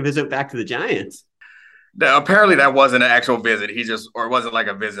a visit back to the Giants. Apparently that wasn't an actual visit. Or it wasn't like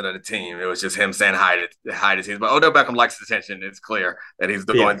a visit of the team. It was just him saying hi to teams. But Odell Beckham likes attention. It's clear that he's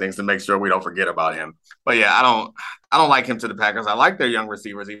doing things to make sure we don't forget about him. But yeah, I don't like him to the Packers. I like their young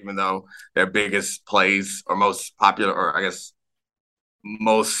receivers, even though their biggest plays or most popular, or I guess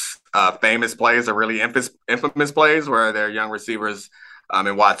most famous plays are really infamous plays where their young receivers,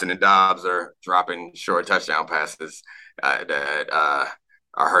 and Watson and Dobbs are dropping short touchdown passes that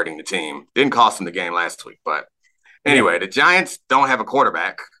are hurting the team. Didn't cost them the game last week. But anyway, the Giants don't have a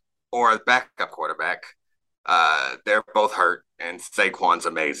quarterback or a backup quarterback. They're both hurt, and Saquon's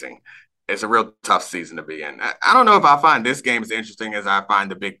amazing. It's a real tough season to be in. I don't know if I find this game as interesting as I find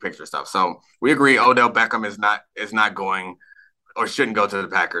the big picture stuff. So we agree Odell Beckham is not going or shouldn't go to the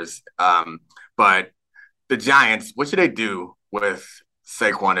Packers. But the Giants, what should they do with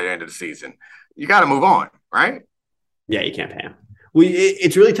Saquon at the end of the season? You got to move on, right? Yeah, you can't pay him.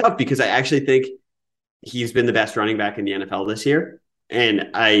 It's really tough because I actually think he's been the best running back in the NFL this year. And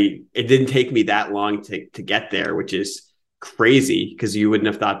it didn't take me that long to get there, which is crazy because you wouldn't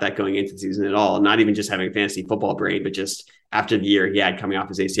have thought that going into the season at all. Not even just having a fantasy football brain, but just after the year he had coming off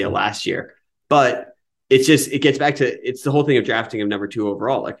his ACL last year. But it gets back to, it's the whole thing of drafting him number 2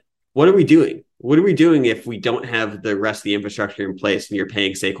 overall. Like, what are we doing? What are we doing if we don't have the rest of the infrastructure in place and you're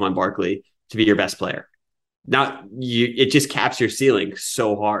paying Saquon Barkley to be your best player? Now it just caps your ceiling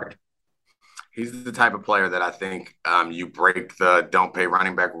so hard. He's the type of player that I think you break the don't pay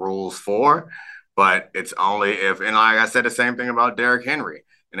running back rules for, but it's only if, and like I said the same thing about Derrick Henry,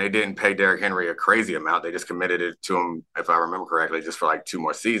 and they didn't pay Derrick Henry a crazy amount. They just committed it to him, if I remember correctly, just for like 2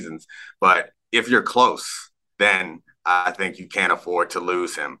 more seasons. But if you're close, then I think you can't afford to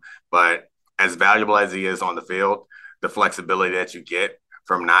lose him. But as valuable as he is on the field, the flexibility that you get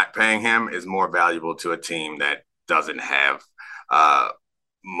from not paying him is more valuable to a team that doesn't have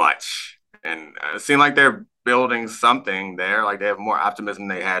much. And it seems like they're building something there. Like they have more optimism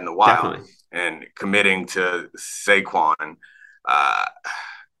than they had in a while. Definitely. And committing to Saquon,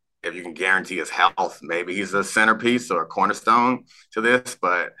 if you can guarantee his health, maybe he's a centerpiece or a cornerstone to this.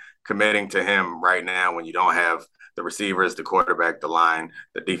 But committing to him right now when you don't have the receivers, the quarterback, the line,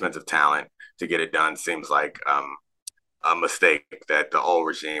 the defensive talent to get it done seems like a mistake that the old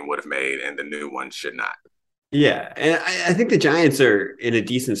regime would have made and the new one should not. Yeah, and I think the Giants are in a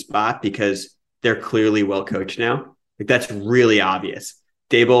decent spot because they're clearly well coached now. Like that's really obvious.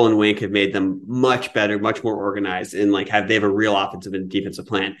 Daboll and Wink have made them much better, much more organized, and they have a real offensive and defensive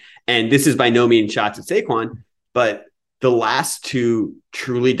plan. And this is by no means shots at Saquon, but the last 2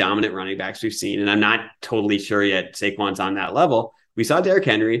 truly dominant running backs we've seen, and I'm not totally sure yet Saquon's on that level. We saw Derrick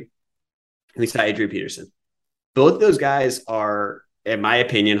Henry, and we saw Adrian Peterson. Both those guys are, in my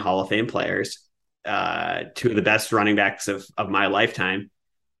opinion, Hall of Fame players. 2 of the best running backs of my lifetime.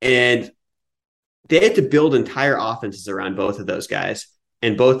 And they had to build entire offenses around both of those guys.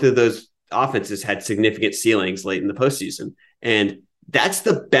 And both of those offenses had significant ceilings late in the postseason. And that's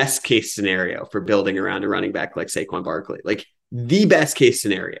the best case scenario for building around a running back like Saquon Barkley, like the best case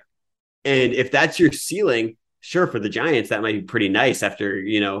scenario. And if that's your ceiling, sure, for the Giants, that might be pretty nice after,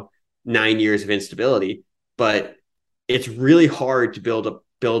 9 years of instability. But it's really hard to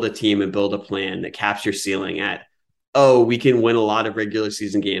build a team and build a plan that caps your ceiling at, oh, we can win a lot of regular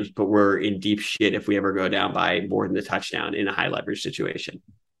season games, but we're in deep shit if we ever go down by more than a touchdown in a high leverage situation.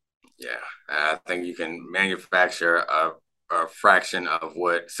 Yeah, I think you can manufacture a fraction of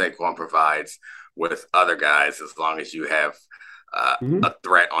what Saquon provides with other guys as long as you have a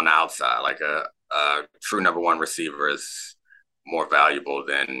threat on the outside. Like a true number one receiver is more valuable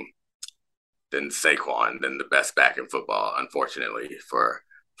than Saquon, than the best back in football, unfortunately, for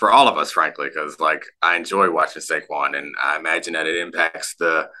all of us, frankly, because like I enjoy watching Saquon, and I imagine that it impacts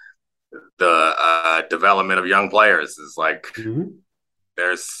the development of young players. It's like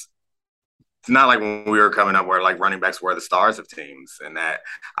it's not like when we were coming up where like running backs were the stars of teams, and that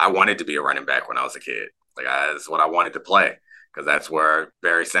I wanted to be a running back when I was a kid. Like that's what I wanted to play, because that's where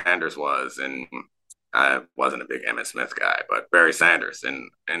Barry Sanders was, and I wasn't a big Emmitt Smith guy, but Barry Sanders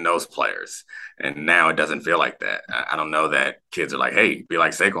and those players. And now it doesn't feel like that. I don't know that kids are like, hey, be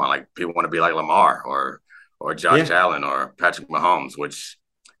like Saquon. Like people want to be like Lamar or Josh Allen or Patrick Mahomes, which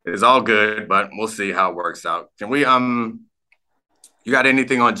is all good, but we'll see how it works out. Can we you got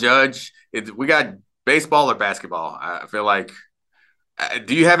anything on Judge? We got baseball or basketball? I feel like,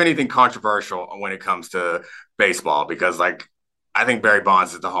 do you have anything controversial when it comes to baseball? Because like, I think Barry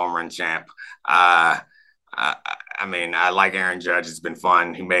Bonds is the home run champ. I mean, I like Aaron Judge. It's been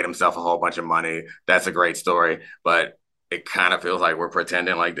fun. He made himself a whole bunch of money. That's a great story. But it kind of feels like we're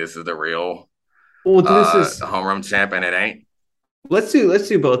pretending like this is the real home run champ, and it ain't. Let's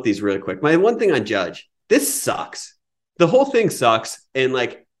do both these really quick. My one thing on Judge, this sucks. The whole thing sucks. And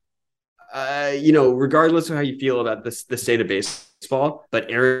like, regardless of how you feel about the state of baseball, but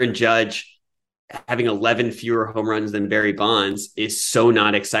Aaron Judge having 11 fewer home runs than Barry Bonds is so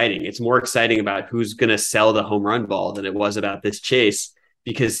not exciting. It's more exciting about who's going to sell the home run ball than it was about this chase,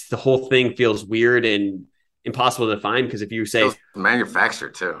 because the whole thing feels weird and impossible to define. Because if you say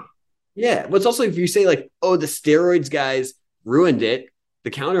manufactured too. Yeah. But it's also, if you say like, oh, the steroids guys ruined it,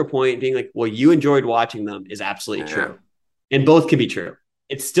 the counterpoint being like, well, you enjoyed watching them is absolutely true. And both can be true.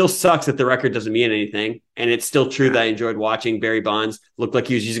 It still sucks that the record doesn't mean anything. And it's still true that I enjoyed watching Barry Bonds look like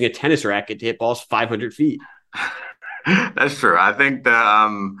he was using a tennis racket to hit balls 500 feet. That's true. I think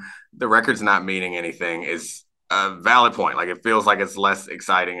the record's not meaning anything is a valid point. Like it feels like it's less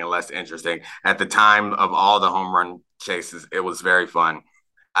exciting and less interesting. At the time of all the home run chases, it was very fun.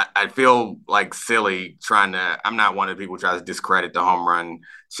 I feel like silly I'm not one of the people who tries to discredit the home run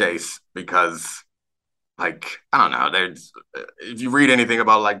chase, because like, I don't know. If you read anything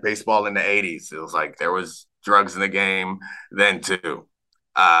about like baseball in the 80s, it was like there was drugs in the game then too.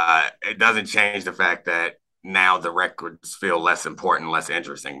 It doesn't change the fact that now the records feel less important, less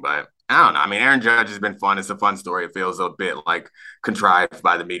interesting. But I don't know. I mean, Aaron Judge has been fun. It's a fun story. It feels a bit like contrived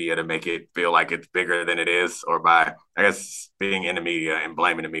by the media to make it feel like it's bigger than it is, or by, I guess, being in the media and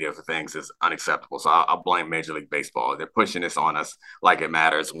blaming the media for things is unacceptable. So I'll blame Major League Baseball. They're pushing this on us like it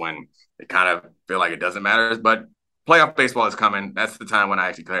matters when it kind of feel like it doesn't matter. But playoff baseball is coming. That's the time when I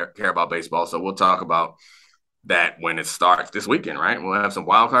actually care about baseball. So we'll talk about that when it starts this weekend, right? We'll have some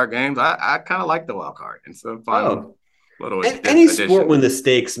wild card games. I kind of like the wild card. It's a fun little any sport when the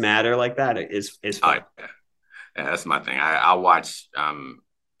stakes matter like that is fun. Yeah, that's my thing. I'll watch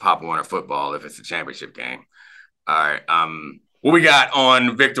Pop Warner football if it's a championship game. All right. What we got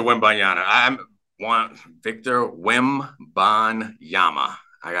on Victor Wembanyama? Victor Wembanyama.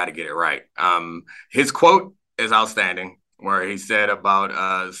 I got to get it right. His quote is outstanding, where he said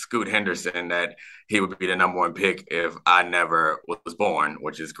about Scoot Henderson that he would be the number one pick if I never was born,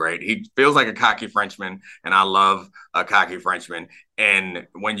 which is great. He feels like a cocky Frenchman, and I love a cocky Frenchman. And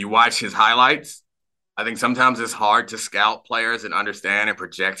when you watch his highlights, I think sometimes it's hard to scout players and understand and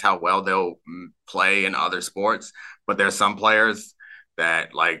project how well they'll play in other sports. But there's some players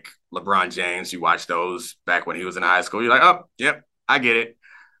that, like LeBron James, you watch those back when he was in high school, you're like, oh, yep, I get it.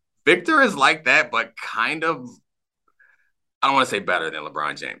 Victor is like that, but kind of, I don't want to say better than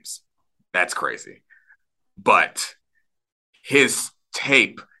LeBron James. That's crazy. But his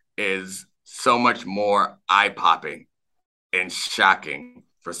tape is so much more eye-popping and shocking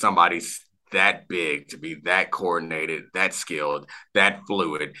for somebody that big to be that coordinated, that skilled, that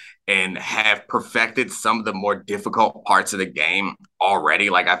fluid, and have perfected some of the more difficult parts of the game already.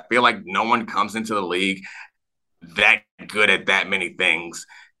 Like, I feel like no one comes into the league that good at that many things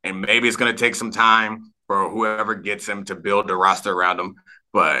And maybe it's going to take some time for whoever gets him to build the roster around him.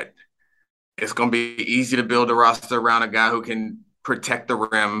 But it's going to be easy to build a roster around a guy who can protect the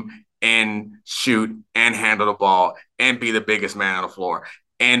rim and shoot and handle the ball and be the biggest man on the floor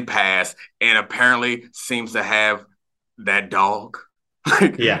and pass, and apparently seems to have that dog.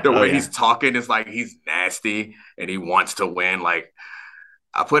 Like, the way he's talking is like he's nasty and he wants to win. Like,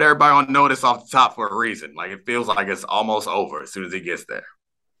 I put everybody on notice off the top for a reason. Like, it feels like it's almost over as soon as he gets there.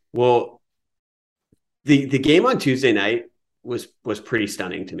 Well, the game on Tuesday night was pretty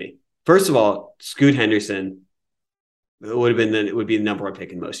stunning to me. First of all, Scoot Henderson would be the number one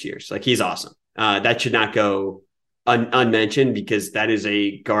pick in most years. Like, he's awesome. That should not go unmentioned, because that is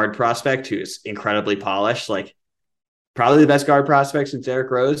a guard prospect who is incredibly polished. Like, probably the best guard prospect since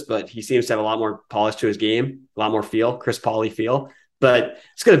Derrick Rose, but he seems to have a lot more polish to his game, a lot more feel, Chris Paul-y feel. But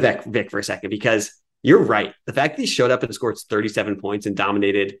let's go to Vic for a second, because you're right. The fact that he showed up and scored 37 points and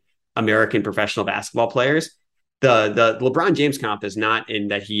dominated American professional basketball players, the LeBron James comp is not in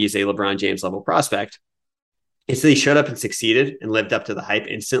that he's a LeBron James level prospect. It's that he showed up and succeeded and lived up to the hype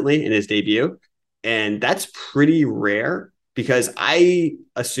instantly in his debut. And that's pretty rare, because I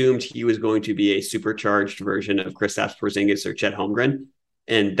assumed he was going to be a supercharged version of Kristaps Porzingis or Chet Holmgren.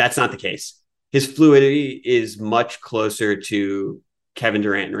 And that's not the case. His fluidity is much closer to Kevin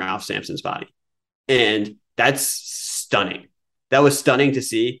Durant and Ralph Sampson's body. And that's stunning. That was stunning to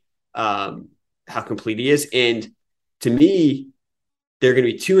see how complete he is. And to me, there are going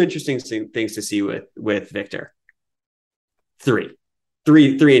to be two interesting things to see with Victor. Three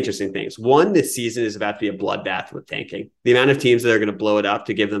interesting things. One, this season is about to be a bloodbath with tanking. The amount of teams that are going to blow it up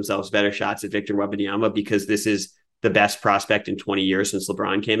to give themselves better shots at Victor Wembanyama, because this is the best prospect in 20 years since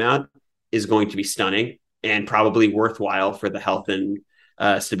LeBron came out, is going to be stunning and probably worthwhile for the health and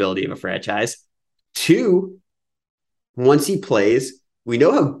stability of a franchise. Two, once he plays, we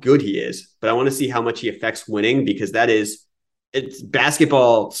know how good he is, but I want to see how much he affects winning, because it's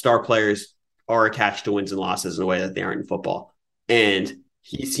basketball. Star players are attached to wins and losses in a way that they aren't in football. And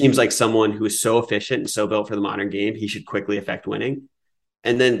he seems like someone who is so efficient and so built for the modern game, he should quickly affect winning.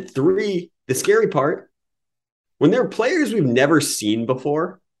 And then three, the scary part, when there are players we've never seen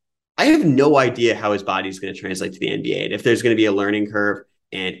before, I have no idea how his body is going to translate to the NBA, and if there's going to be a learning curve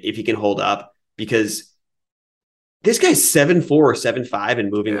and if he can hold up, because this guy's 7'4" or 7'5"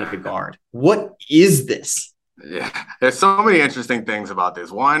 and moving like a guard. What is this? Yeah, there's so many interesting things about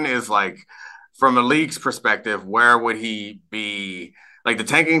this. One is, like, from a league's perspective, where would he be? Like, the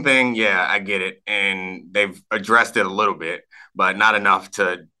tanking thing, yeah, I get it. And they've addressed it a little bit, but not enough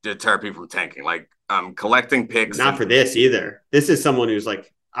to deter people from tanking. Like, collecting picks. Not for this either. This is someone who's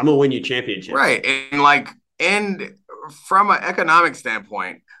like, I'm going to win you championships. Right. And from an economic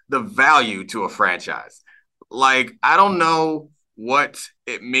standpoint, the value to a franchise. Like, I don't know what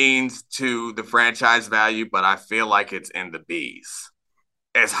it means to the franchise value, but I feel like it's in the B's.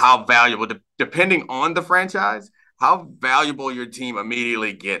 As how valuable, depending on the franchise, how valuable your team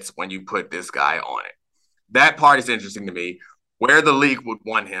immediately gets when you put this guy on it. That part is interesting to me. Where the league would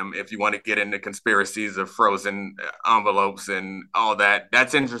want him, if you want to get into conspiracies of frozen envelopes and all that,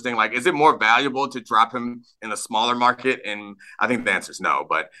 that's interesting. Like, is it more valuable to drop him in a smaller market? And I think the answer is no,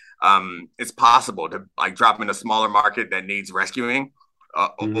 but it's possible to, like, drop him in a smaller market that needs rescuing,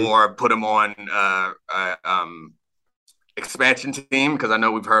 or put him on expansion team, because I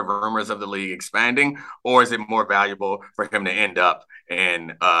know we've heard rumors of the league expanding. Or is it more valuable for him to end up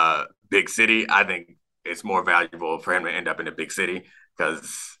in a big city? I think it's more valuable for him to end up in a big city,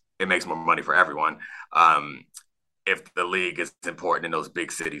 because it makes more money for everyone. If the league is important and those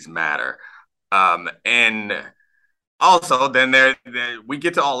big cities matter. And also, then we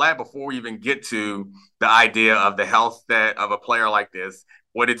get to all that before we even get to the idea of the health of a player like this,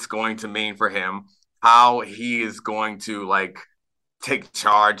 what it's going to mean for him, how he is going to, like, take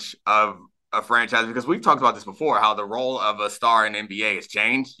charge of a franchise. Because we've talked about this before, how the role of a star in NBA has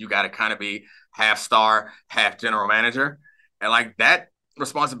changed. You got to kind of be half star, half general manager. And, like, that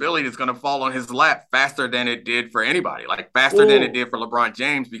responsibility is going to fall on his lap faster than it did for anybody, like faster than it did for LeBron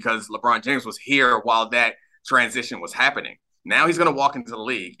James, because LeBron James was here while that transition was happening. Now he's going to walk into the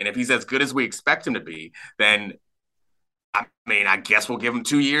league, and if he's as good as we expect him to be, then, I mean, I guess we'll give him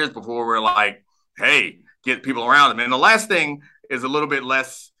 2 years before we're like, hey, get people around him. And the last thing is a little bit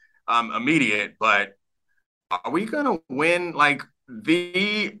less immediate, but are we going to win? Like,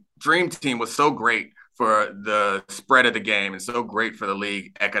 the Dream Team was so great for the spread of the game and so great for the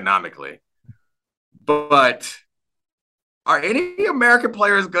league economically. But are any American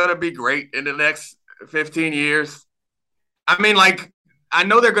players going to be great in the next 15 years? I mean, like, I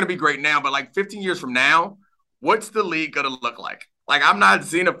know they're going to be great now, but, like, 15 years from now, what's the league going to look like? like, I'm not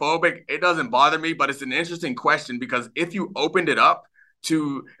xenophobic. It doesn't bother me, but it's an interesting question because if you opened it up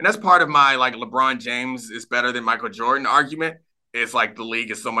to, and that's part of my like LeBron James is better than Michael Jordan argument. It's like the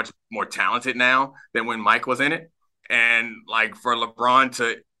league is so much more talented now than when Mike was in it. And like for LeBron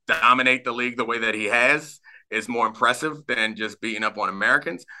to dominate the league the way that he has is more impressive than just beating up on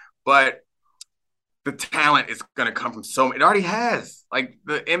Americans. But the talent is going to come from so many. It already has. Like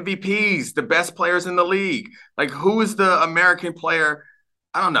the MVPs, the best players in the league. Like who is the American player?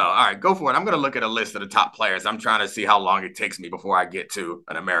 I don't know. All right, go for it. I'm going to look at a list of the top players. I'm trying to see how long it takes me before I get to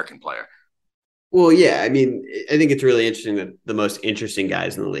an American player. Well, yeah, I mean, I think it's really interesting that the most interesting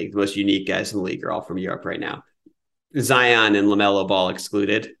guys in the league, the most unique guys in the league are all from Europe right now. Zion and LaMelo Ball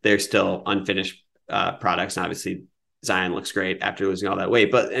excluded. They're still unfinished products. And obviously, Zion looks great after losing all that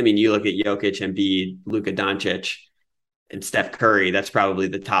weight. But, I mean, you look at Jokic, Embiid, Luka Doncic, and Steph Curry. That's probably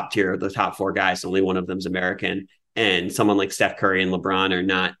the top tier of the top four guys. Only one of them's American. And someone like Steph Curry and LeBron are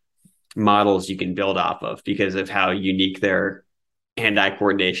not models you can build off of because of how unique their hand-eye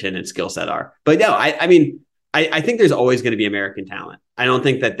coordination and skill set are. But no, I mean, I think there's always going to be American talent. I don't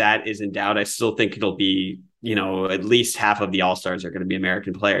think that is in doubt. I still think it'll be, you know, at least half of the All-Stars are going to be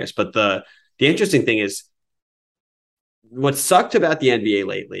American players. But the interesting thing is what sucked about the NBA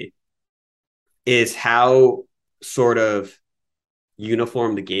lately is how sort of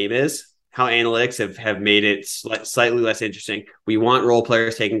uniform the game is, how analytics have made it slightly less interesting. We want role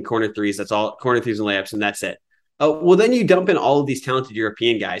players taking corner threes. That's all, corner threes and layups, and that's it. Well, then you dump in all of these talented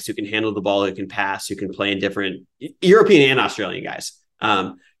European guys who can handle the ball, who can pass, who can play in different European and Australian guys.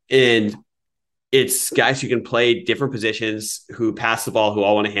 And it's guys who can play different positions, who pass the ball, who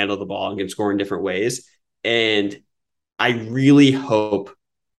all want to handle the ball and can score in different ways. And I really hope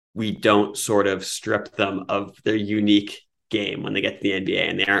we don't sort of strip them of their unique game when they get to the NBA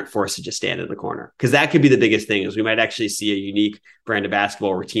and they aren't forced to just stand in the corner. Because that could be the biggest thing, is we might actually see a unique brand of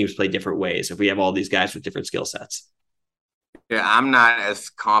basketball where teams play different ways if we have all these guys with different skill sets. Yeah, I'm not as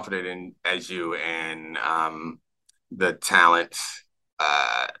confident as you in the talent,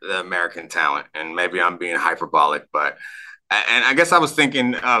 the American talent. And maybe I'm being hyperbolic, but and I guess I was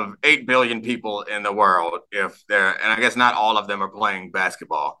thinking of 8 billion people in the world, and I guess not all of them are playing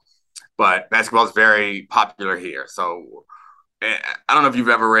basketball, but basketball is very popular here. So I don't know if you've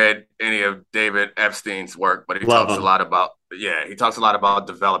ever read any of David Epstein's work, but he talks a lot about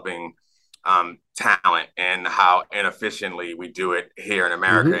developing talent and how inefficiently we do it here in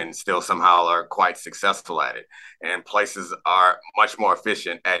America and still somehow are quite successful at it. And places are much more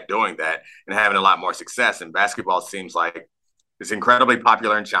efficient at doing that and having a lot more success. And basketball seems like it's incredibly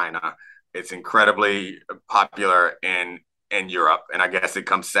popular in China. It's incredibly popular in Europe. And I guess it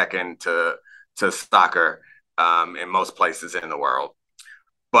comes second to soccer in most places in the world.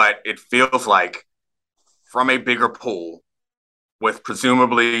 But it feels like from a bigger pool with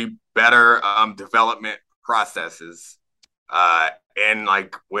presumably better development processes and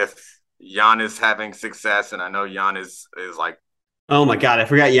like with Giannis having success. And I know Giannis is like, oh my God, I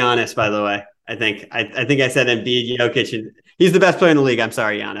forgot Giannis, by the way. I think I said Embiid, Jokic, and he's the best player in the league. I'm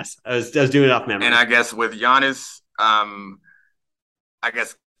sorry, Giannis. I was doing it off memory. And I guess with Giannis, I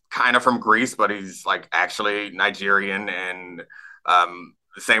guess kind of from Greece, but he's like actually Nigerian, and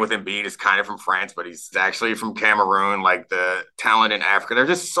the same with Embiid is kind of from France, but he's actually from Cameroon. Like the talent in Africa, there's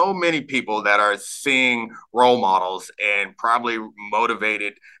just so many people that are seeing role models and probably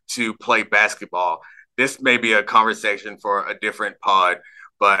motivated to play basketball. This may be a conversation for a different pod,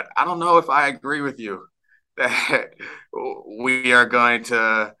 but I don't know if I agree with you that we are going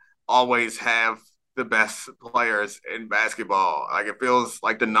to always have the best players in basketball. Like it feels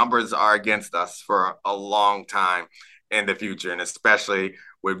like the numbers are against us for a long time in the future, and especially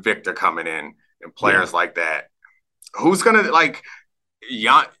with Victor coming in and players like that. Who's going to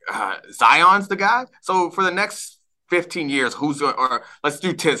Zion's the guy? So for the next 15 years, or let's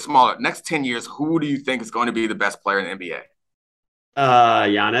do 10 smaller, next 10 years, who do you think is going to be the best player in the NBA?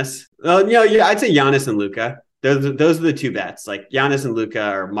 Giannis. I'd say Giannis and Luka. Those are the two bets. Like Giannis and Luka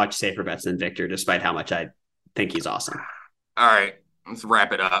are much safer bets than Victor, despite how much I think he's awesome. All right, let's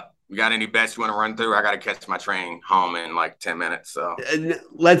wrap it up. You got any bets you want to run through? I got to catch my train home in like 10 minutes. So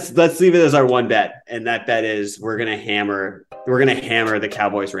let's leave it as our one bet, and that bet is we're gonna hammer the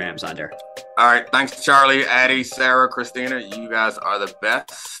Cowboys Rams under. All right, thanks Charlie, Addie, Sarah, Christina. You guys are the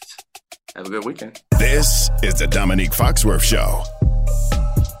best. Have a good weekend. This is the Dominique Foxworth Show.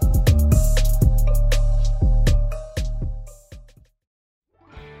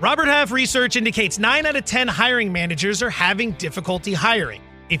 Robert Half research indicates 9 out of 10 hiring managers are having difficulty hiring.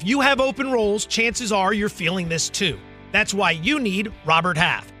 If you have open roles, chances are you're feeling this too. That's why you need Robert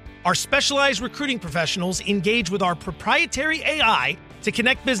Half. Our specialized recruiting professionals engage with our proprietary AI to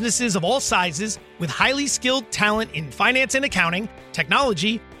connect businesses of all sizes with highly skilled talent in finance and accounting,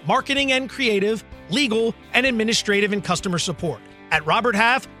 technology, marketing and creative, legal, and administrative and customer support. At Robert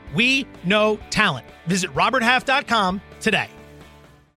Half, we know talent. Visit roberthalf.com today.